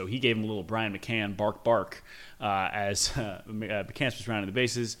 And so he gave him a little Brian McCann bark as McCants was rounding the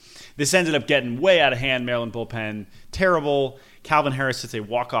bases. This ended up getting way out of hand. Maryland bullpen, terrible. Calvin Harris hits a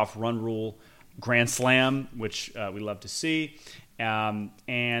walk-off run rule grand slam, which we love to see. And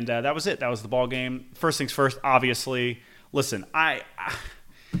that was it. That was the ball game. First things first, obviously. Listen,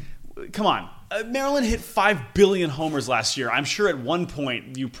 come on. Maryland hit 5 billion homers last year. I'm sure at one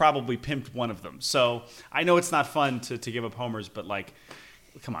point you probably pimped one of them. So I know it's not fun to give up homers, but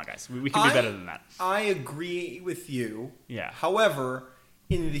come on, guys. We can do better than that. I agree with you. Yeah. However,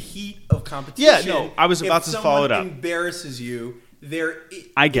 in the heat of competition, I was about to follow it up. If someone embarrasses you,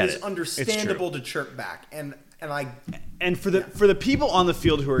 I get it is understandable to chirp back. And And for the people on the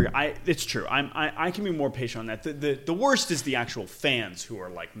field who are, it's true. I can be more patient on that. The worst is the actual fans who are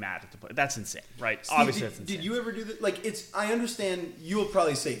like mad at the play. That's insane, right? Steve, Obviously, that's insane. Did you ever do that? Like, I understand you will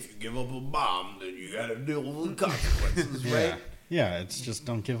probably say if you give up a bomb, then you got to deal with the consequences, right? Yeah, it's just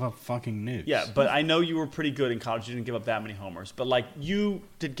don't give up fucking nukes. Yeah, but I know you were pretty good in college. You didn't give up that many homers, but like you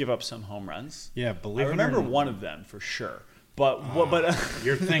did give up some home runs. Yeah, I remember one of them for sure. But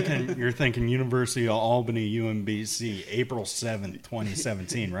you're thinking University of Albany UMBC April 7th,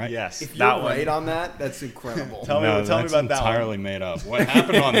 2017, right? Yes. If you're right on that, that's incredible. Tell me about that one. That's entirely made up. What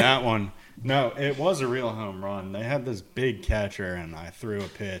happened on that one? No, it was a real home run. They had this big catcher, and I threw a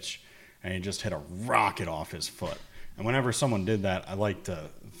pitch, and he just hit a rocket off his foot. And whenever someone did that, I like to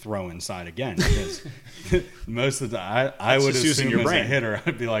throw inside again because most of the time I would assume as a hitter,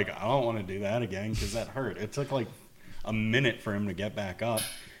 I'd be like, I don't want to do that again because that hurt. It took like a minute for him to get back up,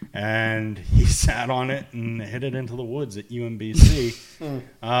 and he sat on it and hit it into the woods at UMBC.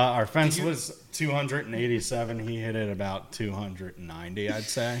 Our fence was 287. He hit it about 290, I'd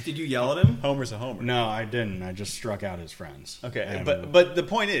say. Did you yell at him? Homer's a homer. No, I didn't. I just struck out his friends. Okay, but the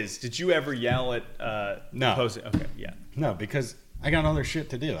point is, did you ever yell at no. opposing? Okay, yeah. No, because I got other shit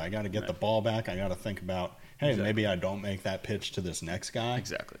to do. I got to get the ball back. I got to think about, hey, maybe I don't make that pitch to this next guy.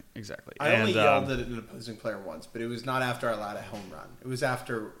 Exactly. I only yelled at an opposing player once, but it was not after I allowed a home run. It was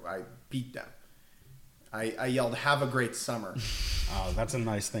after I beat them. I yelled, "Have a great summer." Oh, that's a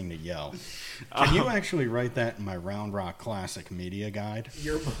nice thing to yell. Can you actually write that in my Round Rock Classic media guide?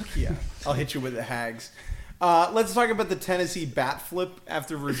 Your book, yeah. I'll hit you with the hags. Let's talk about the Tennessee bat flip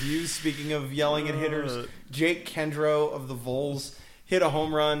after reviews. Speaking of yelling at hitters, Jake Kendrow of the Vols hit a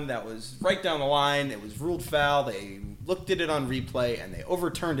home run that was right down the line. It was ruled foul. They looked at it on replay, and they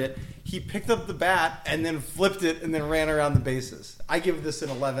overturned it. He picked up the bat and then flipped it and then ran around the bases. I give this an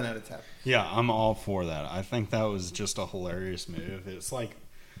 11 out of 10. Yeah, I'm all for that. I think that was just a hilarious move. It's like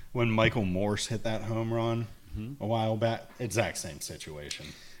when Michael Morse hit that home run a while back. Exact same situation.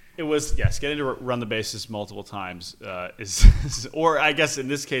 It was, yes, getting to run the bases multiple times is or I guess in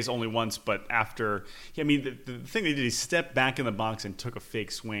this case only once, but after, I mean, the thing they did, he stepped back in the box and took a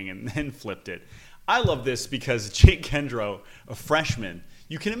fake swing and then flipped it. I love this because Jake Kendrow, a freshman,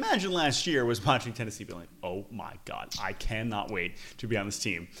 you can imagine last year was watching Tennessee being like, oh my God, I cannot wait to be on this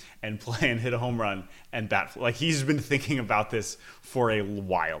team and play and hit a home run and bat. Like he's been thinking about this for a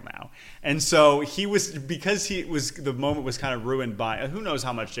while now. And so he was, because the moment was kind of ruined by, who knows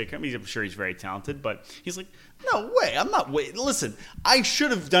how much Jake, I mean, I'm sure he's very talented, but he's like, no way, I'm not waiting. Listen, I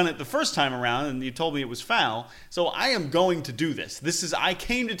should have done it the first time around and you told me it was foul. So I am going to do this. I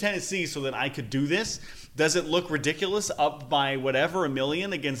came to Tennessee so that I could do this. Does it look ridiculous up by whatever, 1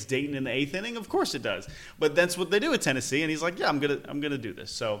 million against Dayton in the 8th inning? Of course it does. But that's what they do at Tennessee. And he's like, yeah, I'm gonna do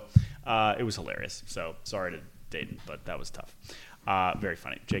this. So it was hilarious. So sorry to Dayton, but that was tough. Very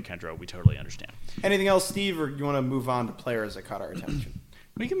funny. Jake Kendrow, we totally understand. Anything else, Steve, or you want to move on to players that caught our attention?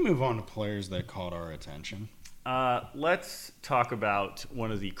 We can move on to players that caught our attention. Let's talk about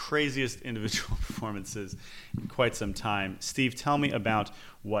one of the craziest individual performances in quite some time. Steve, tell me about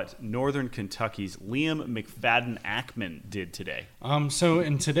what Northern Kentucky's Liam McFadden-Ackman did today. So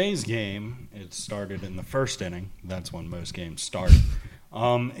in today's game, it started in the first inning. That's when most games start.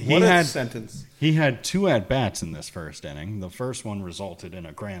 Sentence. He had 2 at-bats in this first inning. The first one resulted in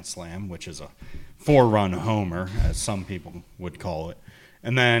a grand slam, which is a 4-run homer, as some people would call it.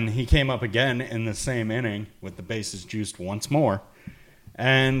 And then he came up again in the same inning with the bases juiced once more.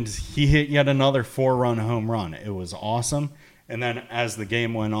 And he hit yet another 4-run home run. It was awesome. And then as the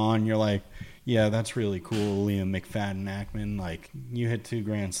game went on, you're like, yeah, that's really cool, Liam McFadden-Ackman. Like, you hit 2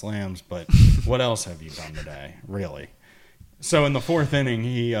 grand slams, but what else have you done today, really? So in the 4th inning,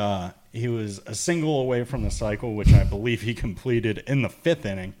 he was a single away from the cycle, which I believe he completed in the 5th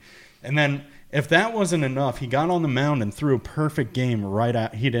inning. And then if that wasn't enough, he got on the mound and threw a perfect game right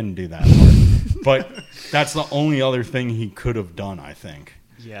out. He didn't do that part. But that's the only other thing he could have done, I think.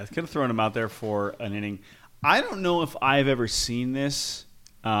 Yeah, could have thrown him out there for an inning. I don't know if I've ever seen this.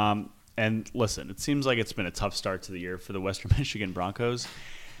 And listen, it seems like it's been a tough start to the year for the Western Michigan Broncos.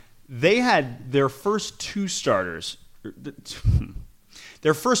 They had their first 2 starters,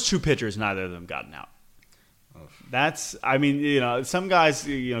 their first 2 pitchers, neither of them gotten out. That's, I mean, some guys,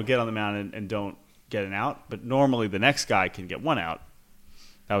 get on the mound and don't get an out, but normally the next guy can get 1 out.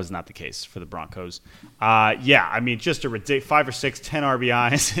 That was not the case for the Broncos. Just a ridiculous 5 or 6, 10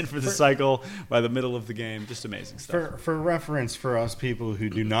 RBIs in for the cycle by the middle of the game. Just amazing stuff. For reference for us people who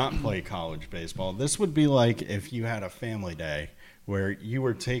do not play college baseball, this would be like if you had a family day where you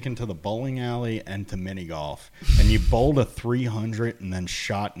were taken to the bowling alley and to mini golf, and you bowled a 300 and then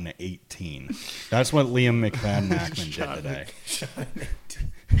shot an 18. That's what Liam McFadden Ackman did today.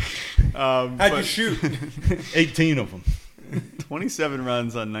 How'd you shoot? 18 of them. 27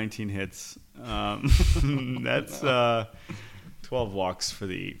 runs on 19 hits. That's 12 walks for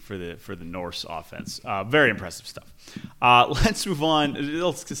the Norse offense. Very impressive stuff. Let's move on.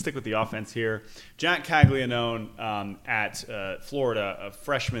 Let's stick with the offense here. Jack Caglianone at Florida, a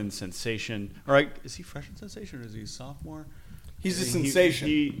freshman sensation. All right, is he freshman sensation or is he a sophomore? He's a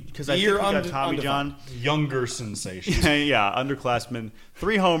sensation. Because I think he got Tommy John. Younger sensation. Yeah, underclassmen.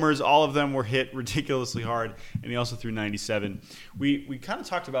 3 homers. All of them were hit ridiculously hard, and he also threw 97. We kind of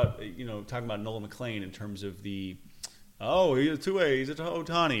talked about, talking about Nolan McLean in terms of the, he's a two-way, he's a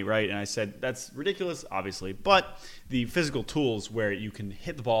Ohtani, right? And I said, that's ridiculous, obviously. But the physical tools where you can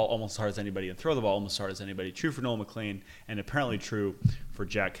hit the ball almost as hard as anybody and throw the ball almost as hard as anybody, true for Nolan McLean and apparently true for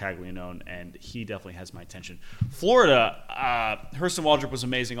Jack Caglianone, and he definitely has my attention. Florida, Hurston Waldrop was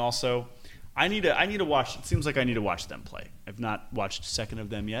amazing also. I need to watch. It seems like I need to watch them play. I've not watched a second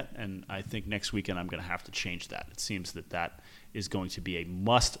of them yet, and I think next weekend I'm going to have to change that. It seems that is going to be a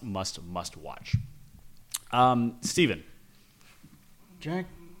must watch. Steven. Jack?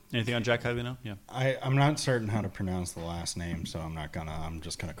 Anything on Jack Caglianone? Yeah. I'm not certain how to pronounce the last name, so I'm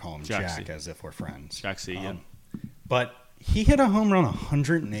just gonna call him Jack as if we're friends. Jack C, yeah. But he hit a home run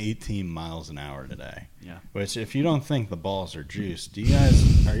 118 miles an hour today. Yeah. Which, if you don't think the balls are juice, do you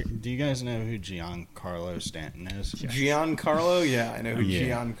guys know who Giancarlo Stanton is? Giancarlo? Yeah, I know who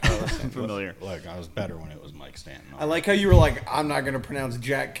Giancarlo Stanton is. Familiar. Look, I was better when it was Mike Stanton. I like how you were like, I'm not going to pronounce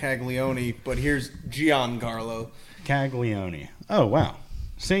Jack Caglione, but here's Giancarlo. Caglione. Oh, wow.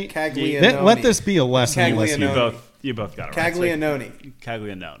 See, Caglianone. let this be a lesson. You both got it right. Caglianone.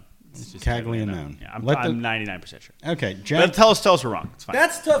 Caglianone. Yeah, I'm 99% sure. Okay, Jack. But tell us we're wrong. It's fine.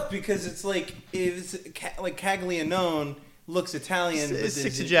 That's tough because it's like Caglianone looks Italian. It's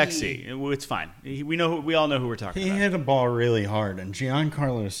 6 to Jack C. It's fine. We all know who we're talking about. He hit a ball really hard, and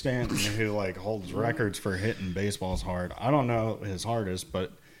Giancarlo Stanton, who holds records for hitting baseballs hard. I don't know his hardest,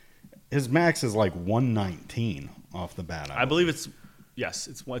 but his max is 119 off the bat. I believe it's. Yes,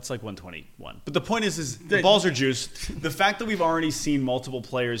 it's like 121. But the point is the balls are juiced. The fact that we've already seen multiple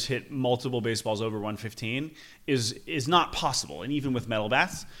players hit multiple baseballs over 115 is not possible, and even with metal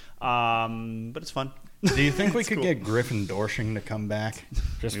bats. But it's fun. Do you think we could get Griffin Dorshing to come back?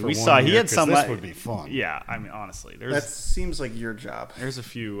 Just for we one saw year? He had some. This would be fun. Yeah, I mean, honestly, that seems like your job. There's a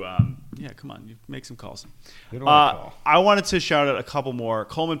few. Come on, you make some calls. Who do I call? I wanted to shout out a couple more.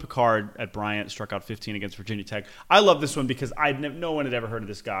 Coleman Picard at Bryant struck out 15 against Virginia Tech. I love this one because no one had ever heard of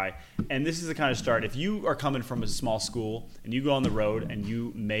this guy, and this is the kind of start. If you are coming from a small school and you go on the road and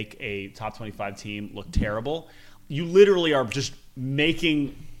you make a top 25 team look terrible, you literally are just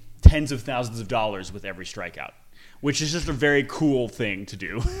making tens of thousands of dollars with every strikeout, which is just a very cool thing to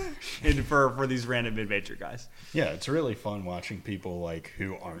do for these random mid-major guys. Yeah, it's really fun watching people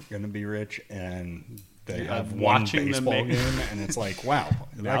who aren't going to be rich and they have watching one baseball them game, and it's like, wow,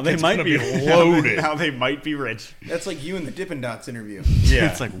 now they might be loaded. Now they might be rich. That's like you in the Dippin' Dots interview.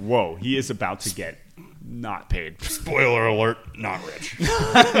 Yeah, it's like, whoa, he is about to get not paid. Spoiler alert, not rich.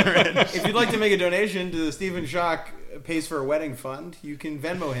 If you'd like to make a donation to the Stephen Schoch Pays for a Wedding Fund, you can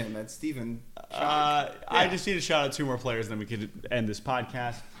Venmo him at Stephen Schoch. I just need to shout out 2 more players, and then we could end this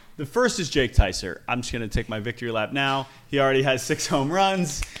podcast. The first is Jake Tyser. I'm just going to take my victory lap now. He already has 6 home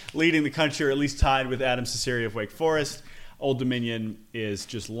runs, leading the country, or at least tied with Adam Cesare of Wake Forest. Old Dominion is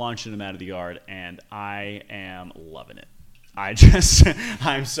just launching him out of the yard, and I am loving it.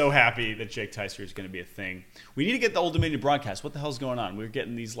 I'm so happy that Jake Tyser is going to be a thing. We need to get the Old Dominion broadcast. What the hell's going on? We're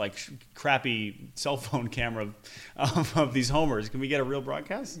getting these crappy cell phone camera of these homers. Can we get a real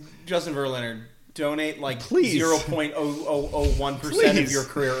broadcast? Justin Verlander, donate Please. 0.0001% of your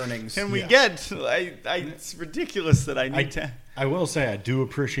career earnings. Can we get? It's ridiculous that I need to. I will say I do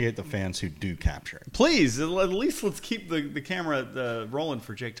appreciate the fans who do capture it. Please, at least let's keep the camera rolling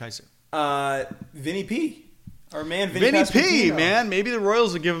for Jake Tyser. Vinny P. Our man Vinny P, man. Maybe the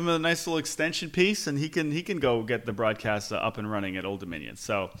Royals will give him a nice little extension piece, and he can go get the broadcast up and running at Old Dominion.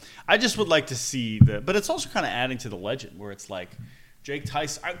 So I just would like to see but it's also kind of adding to the legend where it's like Jake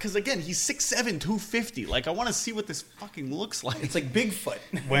Tyson, because again he's 6'7", 250. I want to see what this fucking looks like. It's like Bigfoot.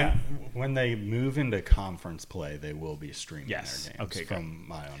 When they move into conference play, they will be streaming their games. Okay, from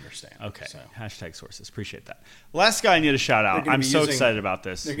my understanding. Okay, so. Hashtag sources. Appreciate that. Last guy I need to shout out. I'm so excited about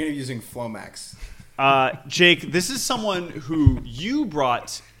this. They're going to be using Flomax. Jake, this is someone who you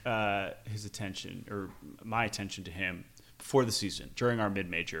brought his attention, or my attention to him before the season, during our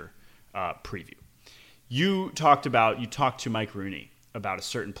mid-major preview. You talked to Mike Rooney about a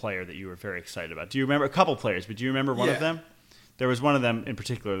certain player that you were very excited about. Do you remember a couple players, but do you remember one of them? There was one of them in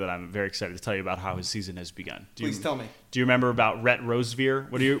particular that I'm very excited to tell you about how his season has begun. Please tell me. Do you remember about Rhett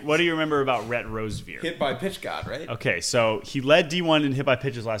Rosevear? What do you remember about Rhett Rosevear? Hit by pitch god, right? Okay, so he led D1 in hit by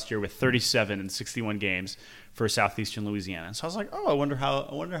pitches last year with 37 in 61 games for Southeastern Louisiana. So I was like, I wonder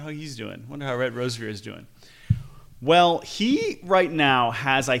how he's doing. I wonder how Rhett Rosevear is doing. Well, he right now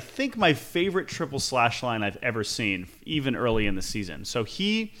has, I think, my favorite triple slash line I've ever seen, even early in the season. So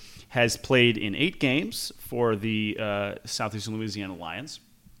he has played in 8 games for the Southeastern Louisiana Lions.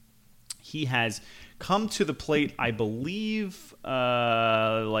 He has come to the plate, I believe,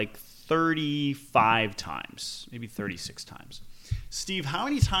 like 35 times, maybe 36 times. Steve, how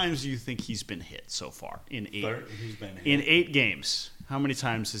many times do you think he's been hit so far in 8? He's been hit. In 8 games, how many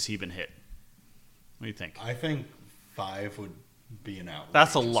times has he been hit? What do you think? I think 5 would be an outrageous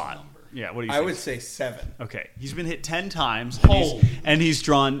That's a lot. number. Yeah, what do you think? I would say 7. Okay, he's been hit 10 times, and he's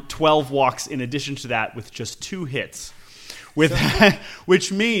drawn 12 walks in addition to that with just 2 hits.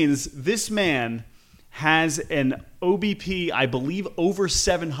 Which means this man has an OBP, I believe, over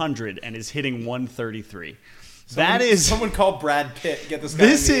 700 and is hitting 133. Someone call Brad Pitt. Get this guy.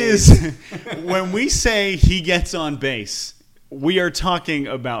 This is when we say he gets on base. We are talking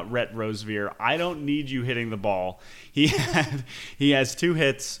about Rhett Rosevear. I don't need you hitting the ball. He has 2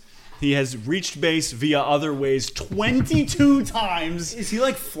 hits. He has reached base via other ways 22 times. Is he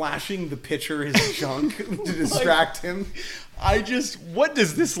like flashing the pitcher his junk to distract him? What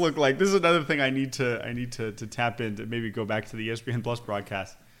does this look like? This is another thing I need to tap into. Maybe go back to the ESPN Plus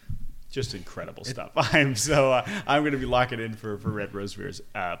broadcast. Just incredible stuff. I'm going to be locking in for Rhett Rosevear's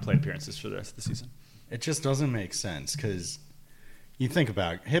plate appearances for the rest of the season. It just doesn't make sense because you think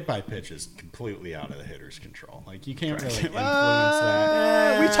about it, hit by pitch is completely out of the hitter's control. Like you can't really influence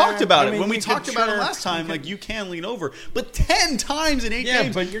that. We talked about it when we talked about it last time. Like you can lean over, but 10 times in 8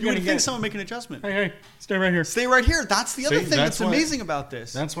 games, but you would think someone make an adjustment. Hey, stay right here. Stay right here. That's the other thing that's amazing about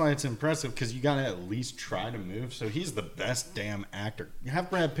this. That's why it's impressive because you got to at least try to move. So he's the best damn actor. You have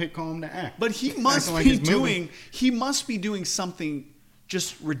Brad Pitt call him to act, but he must be doing something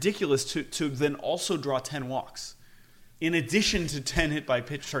just ridiculous to then also draw 10 walks. In addition to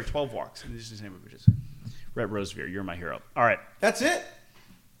 12 walks. In addition to 10 pitches. Rhett Rosevear, you're my hero. All right. That's it.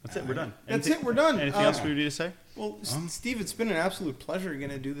 We're done. We're done. Anything else we need to say? Well, Steve, it's been an absolute pleasure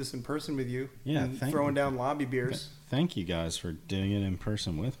going to do this in person with you. Yeah, and throwing down lobby beers. Thank you guys for doing it in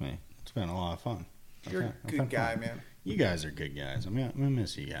person with me. It's been a lot of fun. You're a good guy, man. You guys are good guys. I'm going to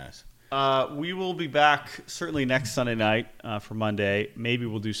miss you guys. We will be back certainly next Sunday night for Monday. Maybe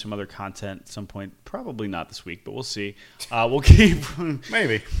we'll do some other content at some point. Probably not this week, but we'll see. We'll keep.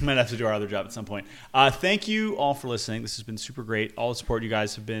 Maybe. Might have to do our other job at some point. Thank you all for listening. This has been super great. All the support you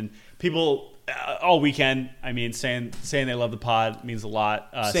guys have been. People all weekend, saying they love the pod means a lot.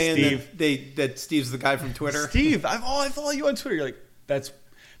 Saying Steve, that Steve's the guy from Twitter. Steve, I follow you on Twitter. You're like, that's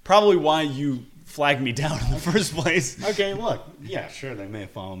probably why you flagged me down in the first place. Okay, look. Yeah, sure, they may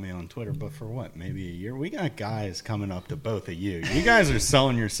follow me on Twitter, but for what? Maybe a year? We got guys coming up to both of you. You guys are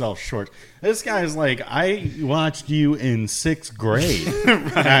selling yourself short. This guy's like, I watched you in 6th grade,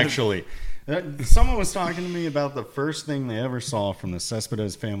 actually. Someone was talking to me about the first thing they ever saw from the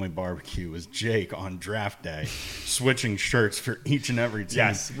Cespedes family barbecue was Jake on draft day switching shirts for each and every team.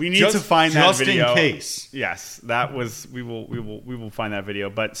 Yes, we need to find that video. Just in case. Yes, that was we will find that video.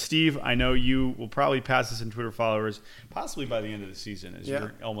 But Steve, I know you will probably pass us in Twitter followers possibly by the end of the season, as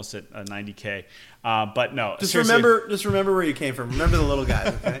you're almost at 90K. But no, just remember where you came from. Remember the little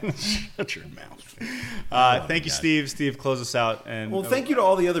guys. Okay? Shut your mouth. Thank you, Steve. Steve, close us out. And thank you to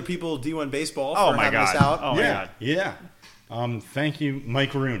all the other people at D1 Baseball for having us out. Oh my God. Yeah. Thank you,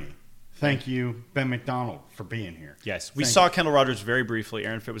 Mike Rooney. Thank you, Ben McDonald, for being here. Yes, we saw Kendall Rogers very briefly.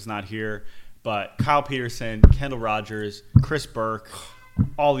 Aaron Fitt was not here, but Kyle Peterson, Kendall Rogers, Chris Burke.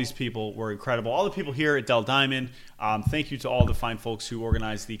 All these people were incredible. All the people here at Dell Diamond. Thank you to all the fine folks who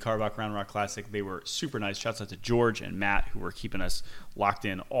organized the Karbach Round Rock Classic. They were super nice. Shouts out to George and Matt who were keeping us locked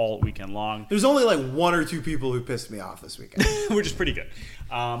in all weekend long. There's only like 1 or 2 people who pissed me off this weekend. Which is pretty good.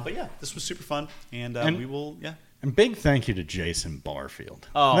 But yeah, this was super fun. And we will, And big thank you to Jason Barfield.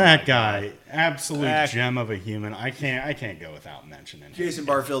 Oh, that guy, absolute gem of a human. I can't go without mentioning him. Jason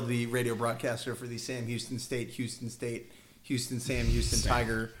Barfield, the radio broadcaster for the Sam Houston Sam Houston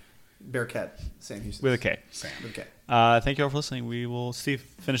Tiger Bearcat Sam Houston with a K. Sam with a K. Thank you all for listening. We will, Steve,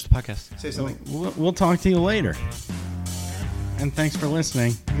 finish the podcast. Say something. We'll talk to you later. And thanks for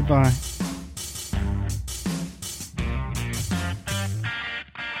listening. Goodbye.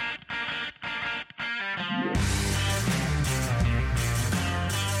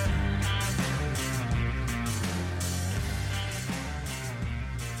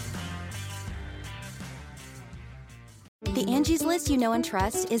 The Angie's List you know and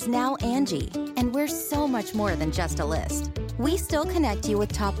trust is now Angie, and we're so much more than just a list. We still connect you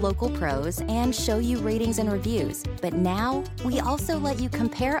with top local pros and show you ratings and reviews, but now we also let you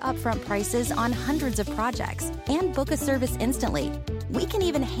compare upfront prices on hundreds of projects and book a service instantly. We can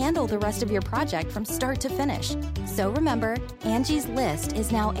even handle the rest of your project from start to finish. So remember, Angie's List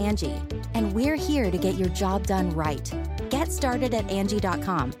is now Angie, and we're here to get your job done right. Get started at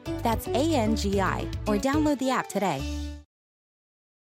Angie.com. That's ANGI, or download the app today.